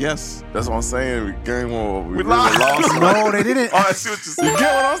clock. Yes. That's what I'm saying. We gained 1. We lost. No, they didn't. Oh, I see what you're saying. You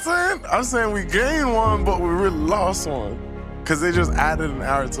get what I'm saying? I'm saying we gained 1, but we really lost 1. Because they just added an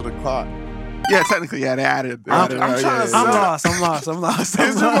hour to the clock. Yeah, technically, they added. I'm trying to say I'm lost. They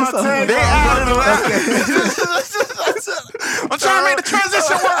added an I'm trying to make the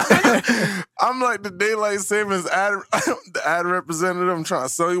transition work. I'm like the daylight savings the ad representative. I'm trying to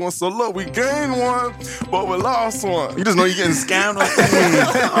sell you one. So look, we gained 1, but we lost 1. You just know you're getting scammed.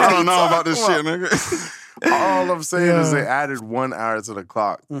 I don't know about this shit, nigga. All I'm saying is they added 1 hour to the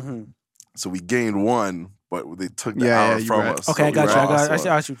clock. So we gained 1, but they took the hour from us. Okay, so I got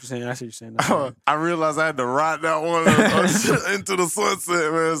you. I see what you're saying. I realized I had to ride that one into the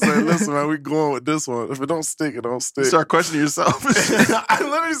sunset, man. Say, listen, man, we going with this one. If it don't stick, it don't stick. You start questioning yourself. I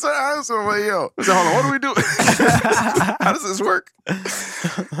literally started asking, I'm like, yo. I said, hold on, what do we do? How does this work?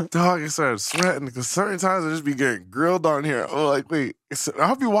 Dog, I started sweating because certain times I just be getting grilled on here. Oh, like, wait.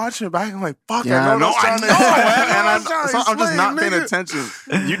 I'll be watching it back. I'm like, fuck, yeah, I know, man. I'm just not paying attention.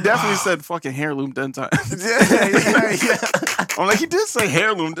 You definitely said fucking heirloom 10 times. Yeah. I'm like, he did say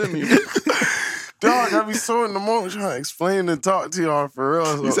heirloom, didn't he? Dog, I be so in the moment trying to explain and talk to y'all for real.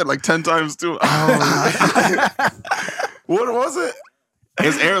 So. He said like 10 times too. What was it?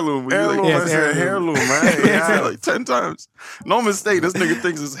 It's heirloom. Heirloom. Like, I said heirloom, man. Yeah, like 10 times. No mistake. This nigga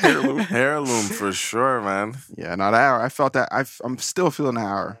thinks it's heirloom. Heirloom for sure, man. Yeah, not an hour. I felt that. I'm still feeling an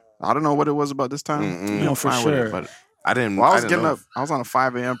hour. I don't know what it was about this time. No, for sure. But I didn't. Well, I was getting up. I was on a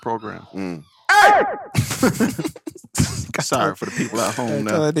 5 a.m. program. Hey! Sorry for the people at home.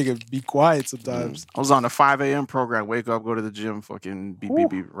 Tell that nigga be quiet sometimes. I was on a 5 a.m. program. Wake up, go to the gym, fucking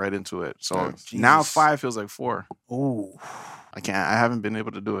beep, right into it. So now 5 feels like 4. Ooh. I haven't been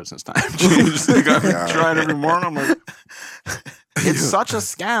able to do it since time changed. I try it every morning. I'm like, it's such a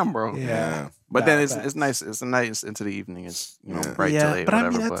scam, bro. Yeah. But then it's nice. It's nice into the evening. It's bright till 8,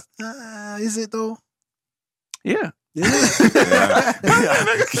 but whatever. I mean, is it though? Yeah. Yeah,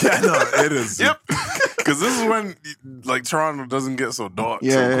 no, it is. Yep. Because this is when, like, Toronto doesn't get so dark.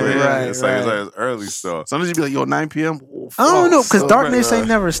 Yeah, so quick. right, It's right. like it's early stuff. Sometimes you be like, yo, 9 p.m. I don't know, because darkness ain't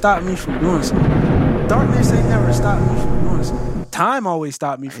never stopped me from doing something. Darkness ain't never stopped me from doing something. Time always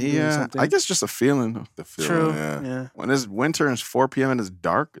stopped me from doing something. I guess just a feeling. The feeling, Yeah. When it's winter and it's 4 p.m. and it's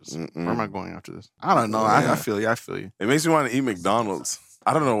dark, where am I going after this? I don't know. I feel you. It makes me want to eat McDonald's.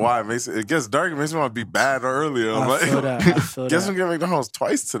 I don't know why. It gets dark. It makes me want to be bad earlier. I'm like, feel that. guess we get McDonald's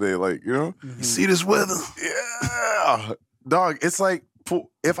twice today. Like, you know? You see this weather? Yeah. dog, it's like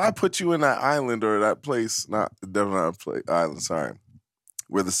if I put you in that island or that place, definitely not a place, island, sorry,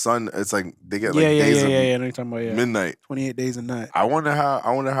 where the sun, it's like they get like days of midnight, 28 days a night. I wonder how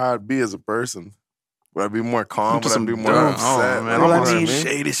I'd be as a person. Would I be more calm? Would I be more upset? Man, all I mean,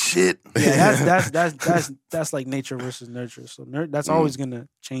 shady shit. Yeah, that's like nature versus nurture. So that's always gonna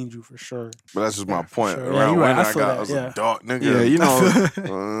change you for sure. But that's just my point. Sure. Around when I was a dark nigga. Yeah, you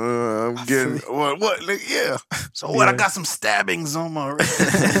know, I'm getting what? Nigga, yeah. So what? I got some stabbings on my wrist.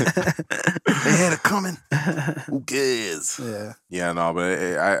 They had it coming. Who cares? Yeah. Yeah, no, but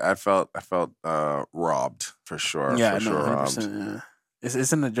I felt robbed for sure. Yeah, for sure, 100%. Yeah.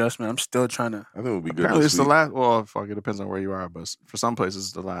 It's an adjustment. I'm still trying to. I think it would be good. Apparently, it's the last. Well, fuck, it depends on where you are, but for some places,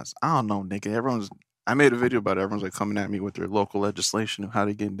 it's the last. I don't know, nigga. I made a video about it. Everyone's like coming at me with their local legislation of how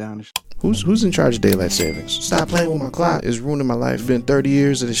they get down. And shit. Who's in charge of daylight savings? Stop playing with my clock. It's ruining my life. Been 30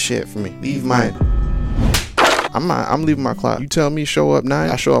 years of this shit for me. Leave mine. I'm leaving my clock. You tell me show up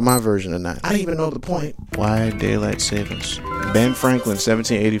 9, I show up my version of 9. I don't even know the point. Why daylight savings? Ben Franklin,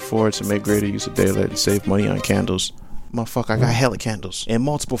 1784, to make greater use of daylight and save money on candles. Motherfucker, I got hella candles in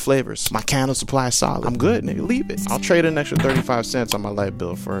multiple flavors. My candle supply is solid. I'm good, nigga. Leave it. I'll trade an extra 35 cents on my light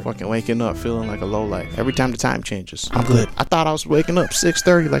bill for fucking waking up feeling like a lowlife every time the time changes. I'm good. I thought I was waking up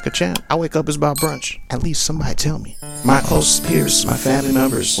 6:30 like a champ. I wake up, it's about brunch. At least somebody tell me. My closest peers, my family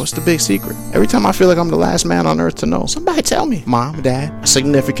members. What's the big secret? Every time I feel like I'm the last man on earth to know, somebody tell me. Mom, dad, a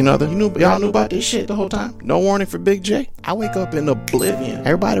significant other. Y'all knew about this shit the whole time. No warning for Big J. I wake up in oblivion.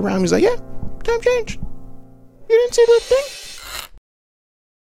 Everybody around me's like, yeah, time change. You didn't see the thing?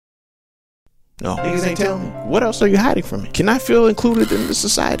 No. Niggas ain't telling me. What else are you hiding from me? Can I feel included in this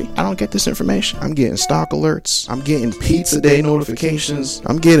society? I don't get this information. I'm getting stock alerts. I'm getting pizza day notifications.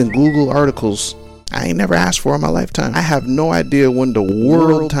 I'm getting Google articles I ain't never asked for in my lifetime. I have no idea when the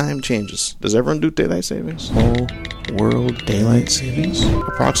world time changes. Does everyone do daylight savings? Whole world daylight savings?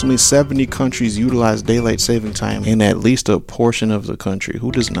 Approximately 70 countries utilize daylight saving time in at least a portion of the country.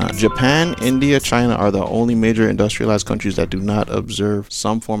 Who does not? Japan, India, China are the only major industrialized countries that do not observe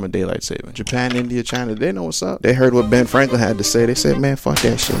some form of daylight saving. Japan, India, China, they know what's up. They heard what Ben Franklin had to say. They said, man, fuck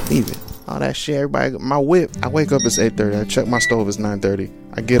that shit. Leave it. All that shit, everybody. My whip. I wake up, it's 8:30. I check my stove, it's 9:30.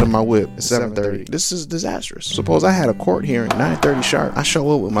 I get on my whip, it's 7:30. This is disastrous. Suppose I had a court hearing, 9:30 sharp. I show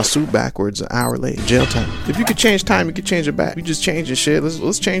up with my suit backwards an hour late. Jail time. If you could change time, you could change it back. We just changing shit.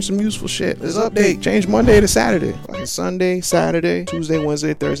 Let's change some useful shit. Let's update. Change Monday to Saturday. Fucking Sunday, Saturday, Tuesday,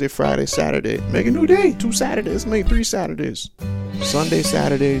 Wednesday, Thursday, Friday, Saturday. Make a new day. 2 Saturdays. Make 3 Saturdays. Sunday,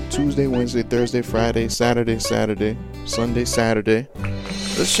 Saturday, Tuesday, Wednesday, Thursday, Friday, Saturday, Sunday, Saturday.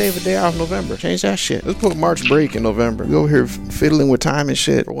 Let's shave a day off November. Change that shit. Let's put March break in November. We over here fiddling with time and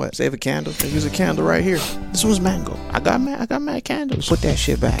shit. For what? Save a candle. Use a candle right here. This one's mango. I got mad candles. Put that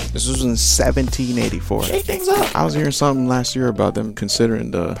shit back. This was in 1784. Shake things up. I was hearing something last year about them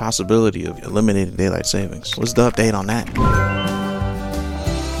considering the possibility of eliminating daylight savings. What's the update on that?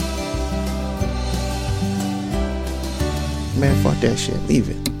 Man, fuck that shit. Leave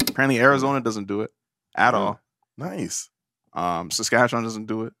it. Apparently Arizona doesn't do it at all. Nice. Saskatchewan doesn't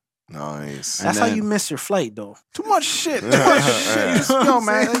do it. Nice. That's how you miss your flight, though. Too much shit. Yo,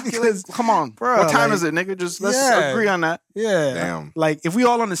 man. Come on, bro. What time is it, nigga? Just let's agree on that. Yeah. Damn. Like, if we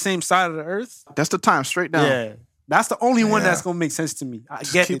all on the same side of the earth. That's the time, straight down. Yeah. That's the only one that's going to make sense to me. I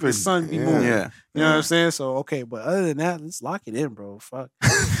get it. The sun be moving. Yeah. You know what I'm saying? So, okay. But other than that, let's lock it in, bro. Fuck.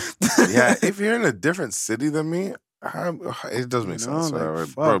 Yeah. If you're in a different city than me, it does make sense. Like, right?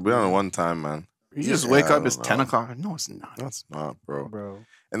 fuck, bro, we on one time, man. You just wake up, it's 10 o'clock. No, it's not. That's not, bro.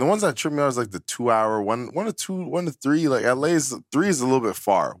 And the ones that trip me out is like the 2 hour, 1 to 2, 1 to 3. Like LA's 3 is a little bit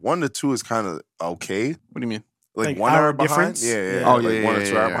far. 1 to 2 is kind of okay. What do you mean? Like 1 hour difference? Behind? Yeah. Oh, like yeah. 1 or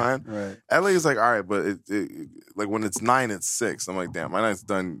 2 hours behind. Right. LA is like, all right, but it like when it's 9, it's 6. I'm like, damn, my night's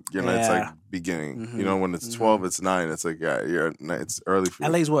done. Your night's like beginning. Mm-hmm. You know, when it's 12, it's 9. It's like, yeah, it's early for you.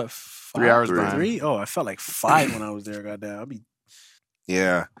 LA's what? 3 hours behind. 3? Oh, I felt like 5 when I was there. Goddamn. I'll be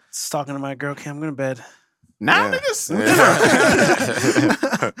just talking to my girl. Okay, I'm going to bed. Now, niggas.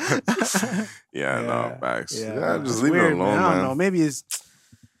 No, facts. Yeah, just leave it alone, man. I don't know. Maybe it's.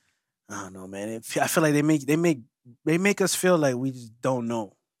 I don't know, man. I feel like they make us feel like we just don't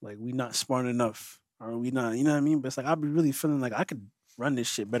know, like we not smart enough, or we not. You know what I mean? But it's like I'll be really feeling like I could run this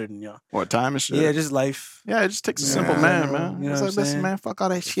shit better than y'all. What, time and shit? Yeah, just life. Yeah, it just takes a simple man. You know it's what like, I'm listen, saying? man, fuck all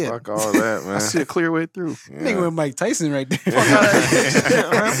that shit. Fuck all that, man. I see a clear way through. Nigga with Mike Tyson right there. Fuck all that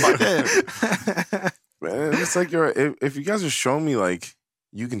shit, man. Fuck that. Man, it's like if you guys are showing me like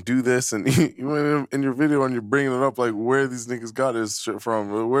you can do this, and you in your video and you're bringing it up like where these niggas got this shit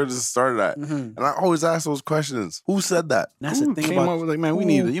from, where does it start at? And I always ask those questions. Who said that? That's the thing came about up with like, man, we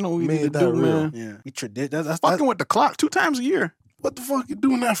need to, you know, we need to do, man. Yeah, we that's fucking with the clock 2 times a year. What the fuck you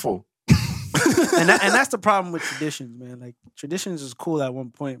doing that for? and that's the problem with traditions, man. Like traditions is cool at one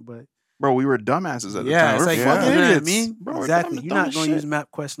point, but bro, we were dumbasses at the time. Yeah, it's like fucking you know what I idiots. mean? Bro, Exactly. dumb You're not as going to shit. use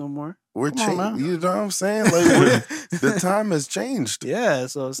MapQuest no more. We're Come on, changing. man. You know what I'm saying? Like the time has changed. Yeah,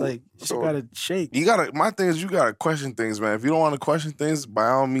 so it's like you So- gotta shake. You gotta. My thing is, you gotta question things, man. If you don't want to question things, by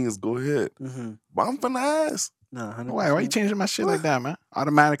all means, go ahead. But I'm finna ask. No, 100%. Why you changing my shit like that, man?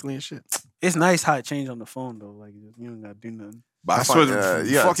 Automatically and shit. It's nice how it changed on the phone though. Like you don't gotta do nothing. But That's I what find,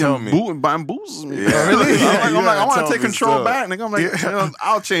 you gotta tell me. fucking buying boozes me. Yeah. Really? Yeah, I'm like, I want tell to take me control stuff. back, nigga. I'm like, you know,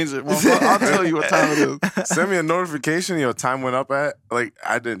 I'll change it. Motherfucker. I'll tell you what time it is. Send me a notification. Your time went up at. Like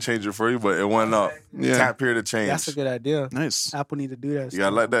I didn't change it for you, but it went up. Yeah. Tap here to change. That's a good idea. Nice. Apple need to do that. You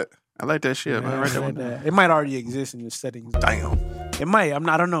gotta like that. I like that shit, man. Yeah, Right I there. like that. It might already exist in the settings. Damn. It might.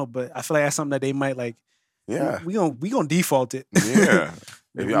 I don't know, but I feel like that's something that they might like. Yeah. We gonna default it. Yeah.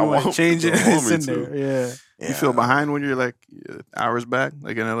 If Maybe you I want to won't change it, want it's me in to. there. Yeah. You feel behind when you're like hours back,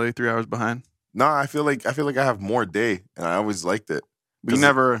 like in LA, 3 hours behind. No, I feel like I have more day, and I always liked it. We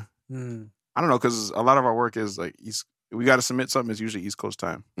never. Mm. I don't know, because a lot of our work is like East. We got to submit something. It's usually East Coast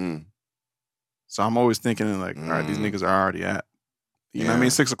time. So I'm always thinking like, all right, these niggas are already at. You know what I mean?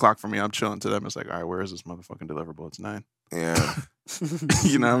 6 o'clock for me. I'm chilling to them. It's like, all right, where is this motherfucking deliverable? It's 9. Yeah.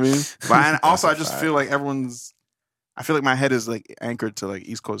 You know what I mean? But also, I That's a just fact. feel like everyone's. I feel like my head is like anchored to like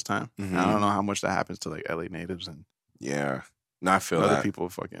East Coast time. And I don't know how much that happens to like LA natives and Yeah. No, I feel other that. people.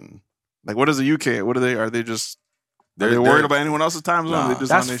 Fucking like, what is the UK? What are they? Are they just? Are they They're- worried they're- about anyone else's time zone? Nah. They just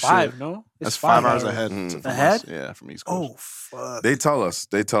That's on their 5, shit? no? That's It's 5 5 hours hours. ahead. Mhm. from Ahead? us. Yeah, from East Coast. Oh fuck! They tell us.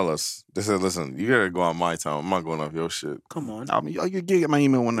 They said, listen, you gotta go on my time. I'm not going off your shit. Come on. I mean, you get my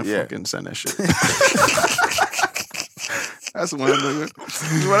email when they Yeah. fucking send that shit. That's when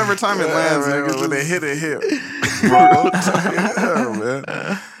nigga. Whatever time it lands, man, nigga. when they hit, bro. Yeah,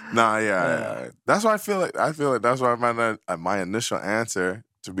 man. Nah, yeah. That's why I feel like that's why my initial answer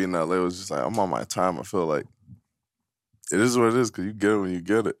to being in LA was just like, I'm on my time. I feel like it is what it is because you get it when you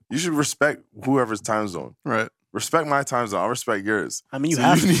get it. You should respect whoever's time zone. Right. Respect my time zone. I'll respect yours. I mean, you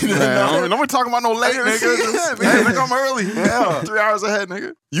have to. need to know. Don't be talking about no late, nigga. Just, Hey, nigga, I'm early. Yeah. 3 hours ahead,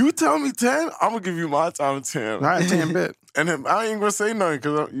 nigga. You tell me 10, I'm gonna give you my time at 10. All right, 10 bit. And then I ain't gonna say nothing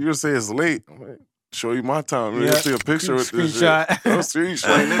because you're gonna say it's late. I'm like, show you my time. I'm Yeah. gonna take a picture with this shit. Screenshot. No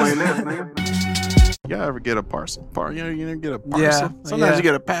screenshot. Y'all ever get a parcel? You never get a parcel? Yeah, Sometimes yeah. you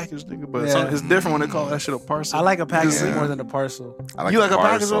get a package, nigga, but Yeah. it's different when they call that shit a parcel. I like a package Yeah. more than a parcel. I You like a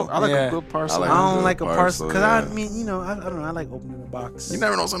package? parcel. I like Yeah. a good parcel. I I like don't good like a parcel because parcel, yeah. I mean, you know, I don't know. I like opening the box. You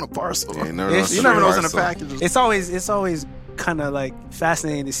never know what's in a parcel. Yeah, you never It's- know You never know what's in a parcel. package. It's always kind of like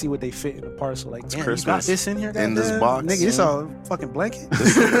fascinating to see what they fit in a parcel. Like, damn, you got Christmas. this in here? In this goddamn? box. Nigga, this all fucking blanket?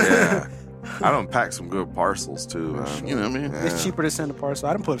 Yeah. I don't pack some good parcels too, man. You know what I mean? Yeah. It's cheaper to send a parcel.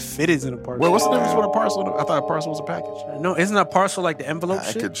 I didn't put fitteds in a parcel. Wait, what's the difference with a parcel? I thought a parcel was a package. No, isn't a parcel like the envelope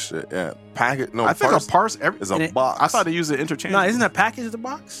Package shit? shit, yeah. Packet. No, I think a parcel is and a it- box. I thought they used it interchangeably. No, isn't a package the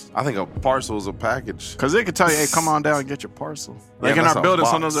box? I think a parcel is a package. Because they could tell you, hey, come on down and get your parcel. Like Yeah, in that's our a building,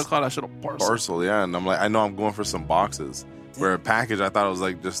 box. sometimes they call that shit a parcel. Parcel, yeah. And I'm like, I know I'm going for some boxes. Where a package, I thought it was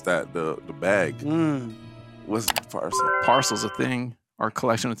like just that the bag. Mm. What's a parcel? Parcel's a thing or a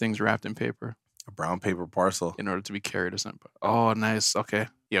collection of things wrapped in paper A brown paper parcel. in order to be carried or something. Oh, nice. Okay.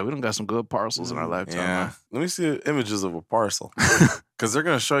 Yeah, we don't got some good parcels in our lifetime. Yeah. Huh? Let me see images of a parcel. Because they're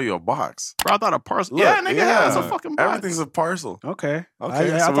going to show you a box. Bro, I thought a parcel. Look, yeah, nigga, yeah, it's a fucking box. Everything's a parcel. Okay.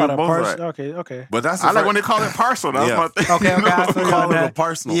 Okay, I so thought we're a both parcel. right. Okay. But that's I like when they call it parcel. That's Yeah. my thing. Okay, I feel you Call on it a that.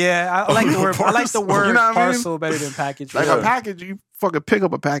 parcel. Yeah, I like the word. I like the word You know what I mean? parcel better than package. Like Yeah. a package, you fucking pick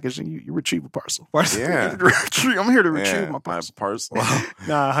up a package and you retrieve a parcel. Yeah. I'm here to retrieve Yeah, my parcel.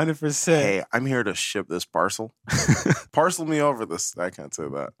 Nah, 100%. Hey, I'm here to ship this parcel. Parcel me over this. I can't say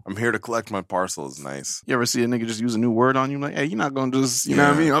that. I'm here to collect my parcel. Is nice. You ever see a nigga just use a new word on you? Like, hey, you're not gonna just, you know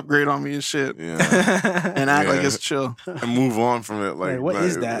what I mean, upgrade on me and shit. Yeah. And act like Yeah. it's chill. And move on from it. Like, what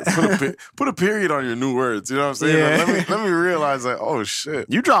is that? Put a period on your new words. You know what I'm saying? Yeah. Like, let me realize like, oh shit.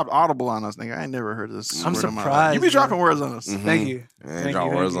 You dropped Audible on us, nigga. I ain't never heard of this. I'm word in my life. surprised, You be man. dropping words on us. Mhm. Thank you. Yeah, Thank drop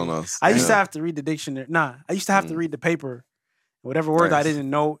you, words thank on you. us. I used to Yeah. have to read the dictionary. Nah, I used to have to read the paper. Whatever words I Nice. didn't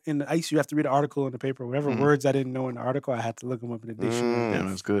know I used to have to read the article in the paper. Whatever words I didn't know in the article, I had to look them up in the dictionary. Damn,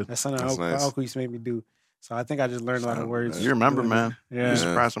 that's good. That's something That's my nice. uncle used to make me do. So I think I just learned a lot of words. You remember, man. Yeah. You're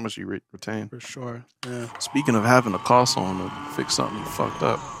surprised how much you retain. For sure. Yeah. Speaking of having to call someone to fix something you fucked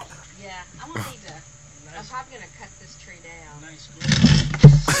up. Yeah, I'm gonna need to. I'm probably gonna cut this tree down.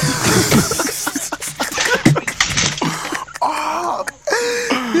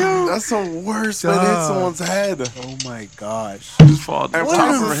 That's the worst when it hits someone's head. Oh my gosh. Just fall down. What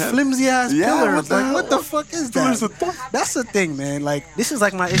are the flimsy ass pillars? Like, what the fuck is that? That's the thing, man. Like, this is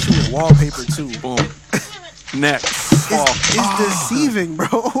like my issue with wallpaper too. Boom. Next. It's deceiving,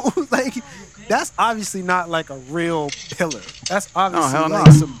 bro. Like, that's obviously not like a real pillar. That's obviously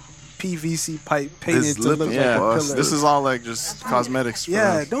like some PVC pipe painted to look like a pillar. This is all like just cosmetics.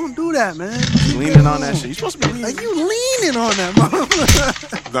 Yeah, don't do that, man. Leaning on that shit. You're supposed to be leaning. Are you leaning on that,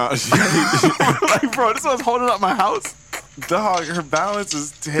 motherfucker? No, like, bro, this one's holding up my house. dog, her balance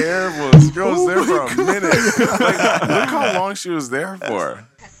is terrible. This girl was there for a minute. Like, look how long she was there for.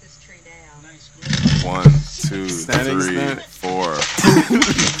 1, 2, 3, 4.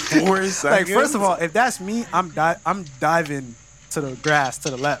 4 seconds. Like, first of all, if that's me, I'm diving to the grass to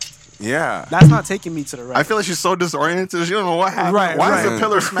the left. Yeah. That's not taking me to the right. I feel like she's so disoriented. She don't know what happened. Right, Why is the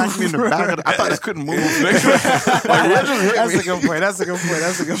pillar smacking me in the back of the... I thought this couldn't move. Like, what just hit That's me? a good point. That's a good point.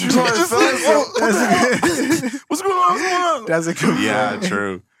 That's a good point. What's going on? What's going on? That's a good point. Yeah,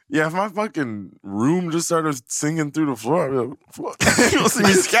 true. Yeah, if my fucking room just started singing through the floor, I'd be like, fuck. You'll see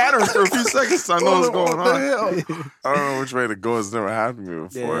me scattering for a few seconds so I know what's going on. I don't know which way to go. It's never happened to me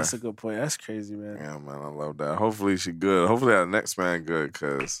before. Yeah, that's a good point. That's crazy, man. Yeah, man, I love that. Hopefully she good. Hopefully that next man good,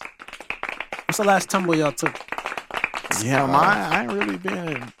 because... What's the last tumble y'all took? Yeah, I ain't really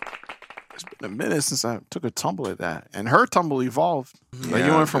been... It's been a minute since I took a tumble at that. And her tumble evolved. Like,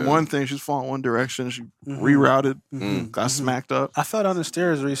 you went from one thing, she's falling one direction, she rerouted, got smacked up. I fell down the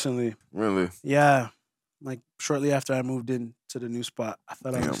stairs recently. Really? Yeah. Like, shortly after I moved in to the new spot, I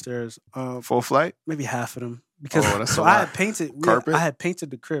fell down the stairs. Full flight? Maybe half of them. Because that's so a I lot. had painted Carpet? I had painted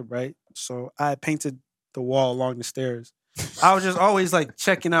the crib, right? So I had painted the wall along the stairs. I was just always like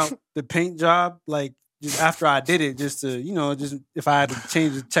checking out the paint job, like just after I did it, just to, you know, just if I had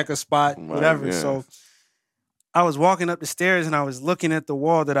to check a spot, whatever. Yeah. So I was walking up the stairs and I was looking at the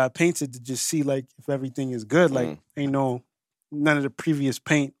wall that I painted to just see like if everything is good. Like none of the previous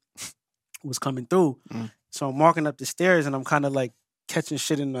paint was coming through. So I'm walking up the stairs and I'm kind of like catching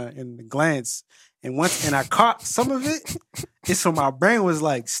shit in the glance. And I caught some of it. And so my brain was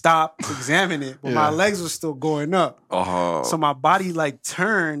like, stop, examine it. But my legs were still going up. So my body like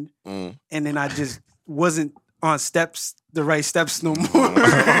turned and then I just wasn't on the right steps no more.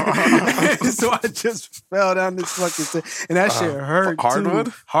 So I just fell down this fucking stairs. And that shit hurt hardwood?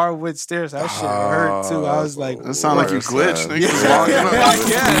 too. Hardwood stairs. That shit hurt too. I was like, That sound like you glitched.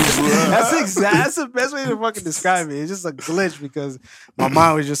 That's the best way to fucking describe it. It's just a glitch because my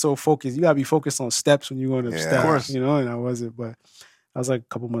mind was just so focused. You gotta be focused on steps when you're going up steps. Of course. You know, and I wasn't, but that was like a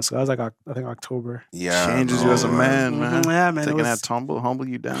couple months ago. I was like, I think October. Yeah. Changes you as a man, man. Yeah, man. Taking that tumble, humble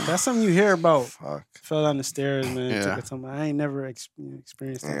you down. That's something you hear about. Fuck. Fell down the stairs, man. Yeah. Took a tumble. I ain't never experienced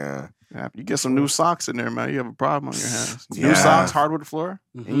that. Yeah. You get some new socks in there, man. You have a problem on your hands. Yeah. New socks, hardwood floor.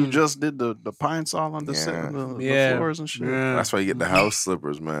 And you just did the pine saw on the floors and shit. Yeah. That's why you get the house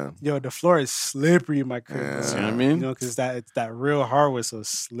slippers, man. Yo, the floor is slippery in my crib. Yeah. You know what I mean? You know, because it's that real hardwood, so it's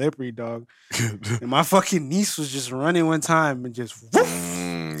slippery, dog. And my fucking niece was just running one time and just woof.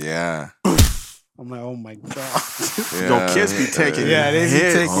 Yeah. I'm like, oh my God. Yo, kids be taking they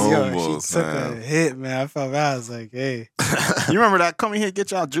be taking, Almost, she took man. a hit, man. I felt bad. I was like, hey. You remember that? Come in here,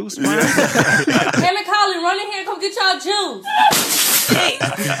 get y'all juice, man. Hey, McCauley, run in here and come get y'all juice. Hey.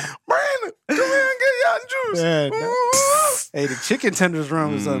 Brandon, come here and get y'all juice. Yeah, hey, the chicken tenders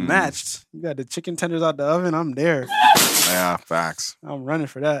run was unmatched. You got the chicken tenders out the oven, I'm there. Yeah, facts. I'm running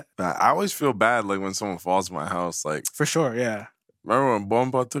for that. I always feel bad like when someone falls in my house. Like, For sure, yeah. remember when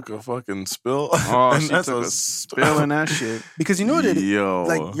Bomba took a fucking spill? Oh, she took a spill in that shit. Because you know what it is? Yo.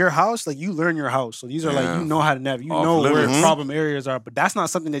 Like your house, like you learn your house. So these are like, you know how to navigate. You Off know where limits. problem areas are, but that's not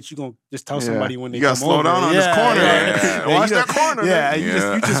something that you going to just tell somebody when they You gotta come slow over. down on this corner. Yeah. Watch you that corner. Yeah,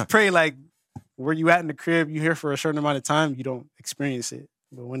 man. you just pray like where you at in the crib, you here for a certain amount of time, you don't experience it.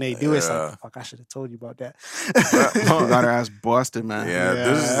 But when they do, it's like, fuck, I should have told you about that. Got her ass busted, man. Yeah,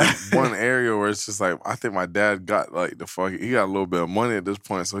 this is one area where it's just like, I think my dad got like he got a little bit of money at this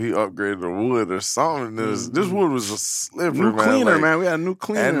point, so he upgraded the wood or something. This wood was just slippery, New man. cleaner, Like, man. We had a new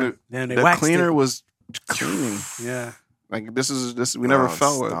cleaner. Damn, they That waxed cleaner it. was cleaning. Yeah. Like this we never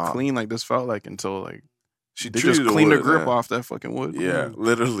felt stop. clean like this felt like until like She they treated just the cleaned the wood, grip man. off that fucking wood. Yeah,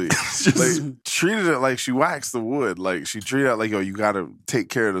 literally. Like, treated it like she waxed the wood. Like, she treated it like, yo, you gotta take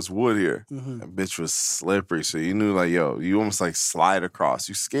care of this wood here. That bitch was slippery. So you knew, like, yo, you almost like slide across.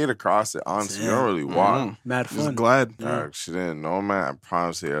 You skate across it, honestly. You don't really walk. Mad Just fun. glad. She didn't know, man. I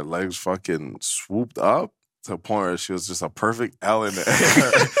promise you, her legs fucking swooped up to a point where she was just a perfect L in the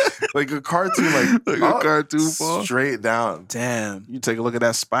air. like a cartoon, like a cartoon fall. Straight down. Damn. You take a look at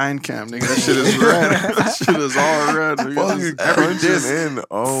that spine cam, nigga. That shit is red. That shit is all red. Every disc in.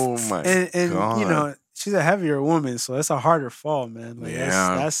 Oh my and God. you know, she's a heavier woman, so it's a harder fall, man. Like,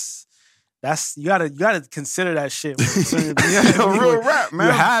 that's you gotta consider that shit. Real rap, man.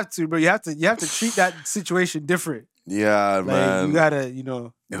 You have to, but you have to treat that situation different. Yeah, like, man. You gotta, you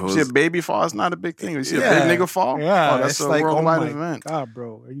know. See, a baby fall is not a big thing. You see a big nigga fall? Yeah, that's a like, worldwide event. God,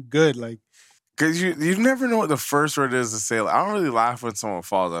 bro, are you good? Like, because you never know what the first word is to say. Like, I don't really laugh when someone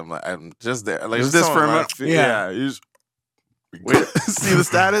falls. I'm just there. Like, is this for a minute? Yeah. You just, wait, see the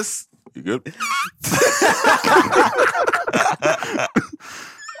status? You good?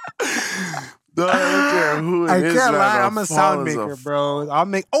 I don't care who it is. I can't lie. I'm a sound maker, bro. I'll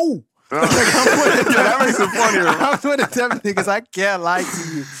make. Oh. That makes it funnier. I'm one of them niggas. I can't lie to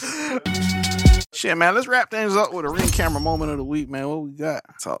you. Shit, man. Let's wrap things up with a ring camera moment of the week, man. What we got?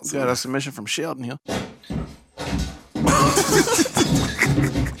 We got a submission from Sheldon here.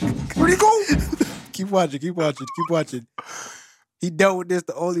 Where'd he go? Keep watching. He dealt with this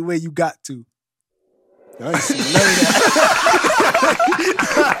the only way you got to. I ain't seen none of that.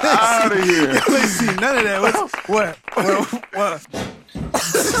 Out of here. I ain't seen none of that. What?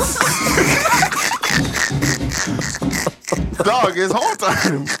 Dog, his whole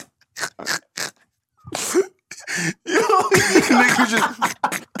time. Yo, nigga just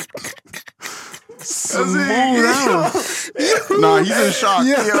smooth out. Nah, he's in shock.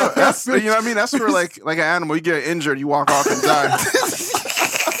 Yeah. Yo, that's, you know what I mean? That's where like an animal, you get injured, you walk off and die.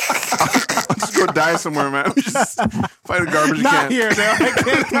 Just go die somewhere, man. Just fight a garbage Not can. here, no. I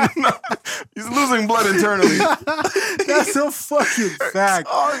can't. No, he's losing blood internally. That's a fucking fact.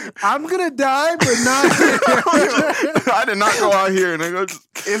 I'm gonna die, but not here. I did not go out here, nigga.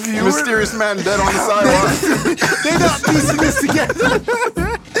 If you mysterious man dead on the sidewalk. They're not piecing this together.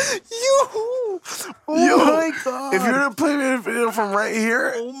 My God. If you were to play me a video from right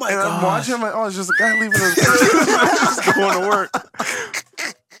here, oh my and God, I'm watching, I'm like, oh, it's just a guy leaving his just going to work.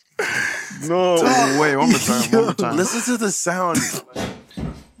 No way. One more time. Listen to the sound.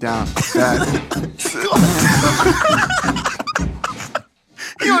 Down. Back.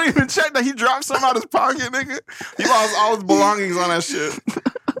 He don't even check that he dropped something out his pocket, nigga. He lost all his belongings on that shit.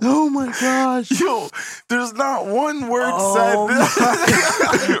 Oh my gosh. Yo, there's not one word said.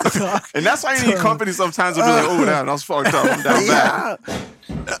 And that's why you need company sometimes to be like, oh, that was fucked up. I'm down bad.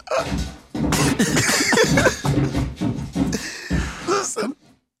 Listen.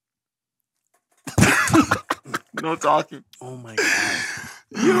 No talking. Oh my God.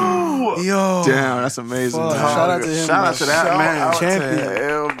 Yo. Damn, that's amazing. Shout out to him. Shout out to that man.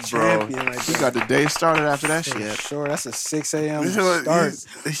 Champion. Champion. Like, he got the day started after that shit. Sure, that's a 6 a.m. start.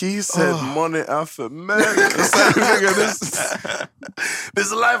 He said money after man. This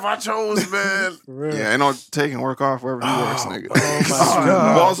is the life I chose, man. Yeah, ain't no taking work off wherever he works, nigga. Oh my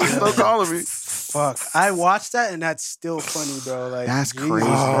God. Boss is still calling me. Fuck. I watched that and that's still funny, bro. Like, that's Jesus crazy.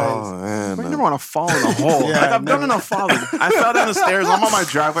 Christ. Man, I never want to fall in a hole. Yeah, like, I've done enough falling. I fell down the stairs. I'm on my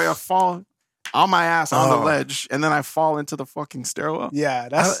driveway. I fall on my ass on the ledge, and then I fall into the fucking stairwell. Yeah,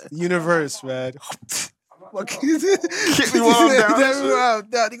 that's universe, man. Kick me while I'm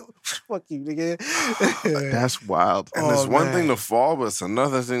down. Fuck you, nigga. That's wild. And it's one thing to fall, but it's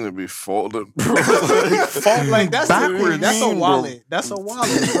another thing to be folded. Fall like that's backwards. That's a wallet. That's a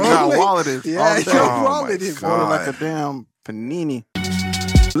wallet, bro. Nah, walleted. Yeah, your wallet is folded like a damn panini.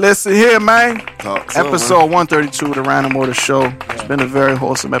 Listen here, man. Episode 132 of the Random Order Show. It's been a very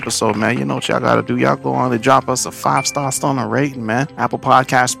wholesome episode, man. You know what y'all gotta do. Y'all go on and drop us a 5-star star rating, man. Apple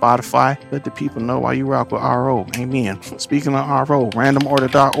Podcast, Spotify. Let the people know why you rock with RO. Amen. Speaking of RO,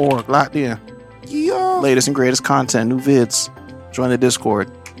 randomorder.org. Locked in. Yeah. Latest and greatest content, new vids. Join the Discord.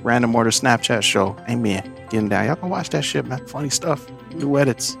 Random Order Snapchat show. Amen. Getting down. Y'all can watch that shit, man. Funny stuff. New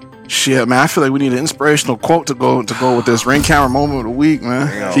edits. Shit, man, I feel like we need an inspirational quote to go with this ring camera moment of the week,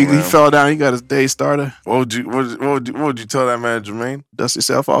 man. He fell down, he got his day started. What would you tell that man, Jermaine? Dust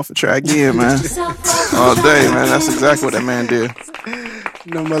yourself off and try again, man. All day, man. That's exactly what that man did.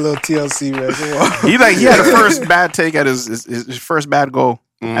 You know my little TLC, man. He had the first bad take at his first bad goal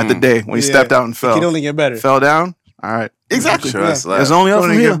at the day when he stepped out and fell. He can only get better. Fell down. All right. Exactly. Sure, There's only up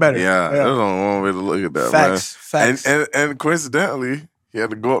from here. Better. Yeah, there's only one way to look at that, Facts. And coincidentally, he had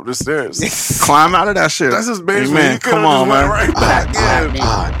to go up the stairs. Climb out of that shit. That's his basement. Man, come on, man. Right back in.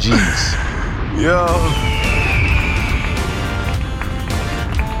 Jeez. Yo.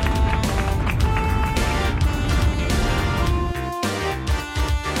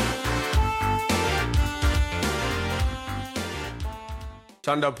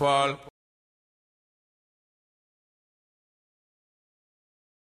 Thunderpaul.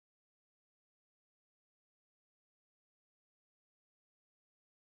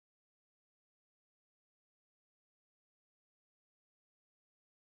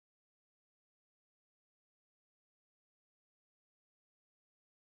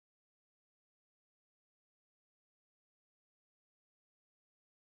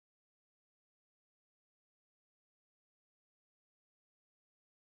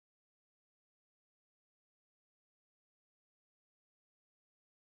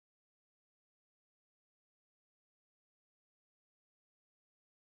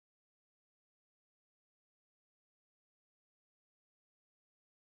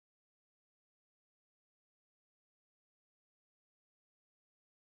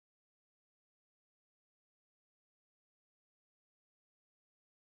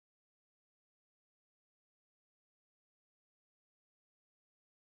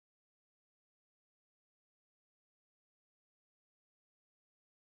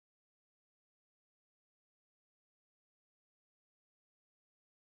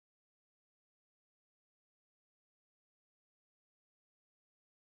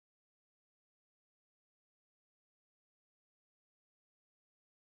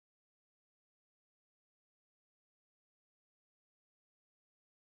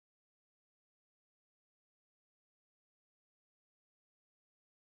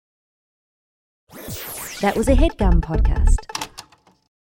 That was a HeadGum podcast.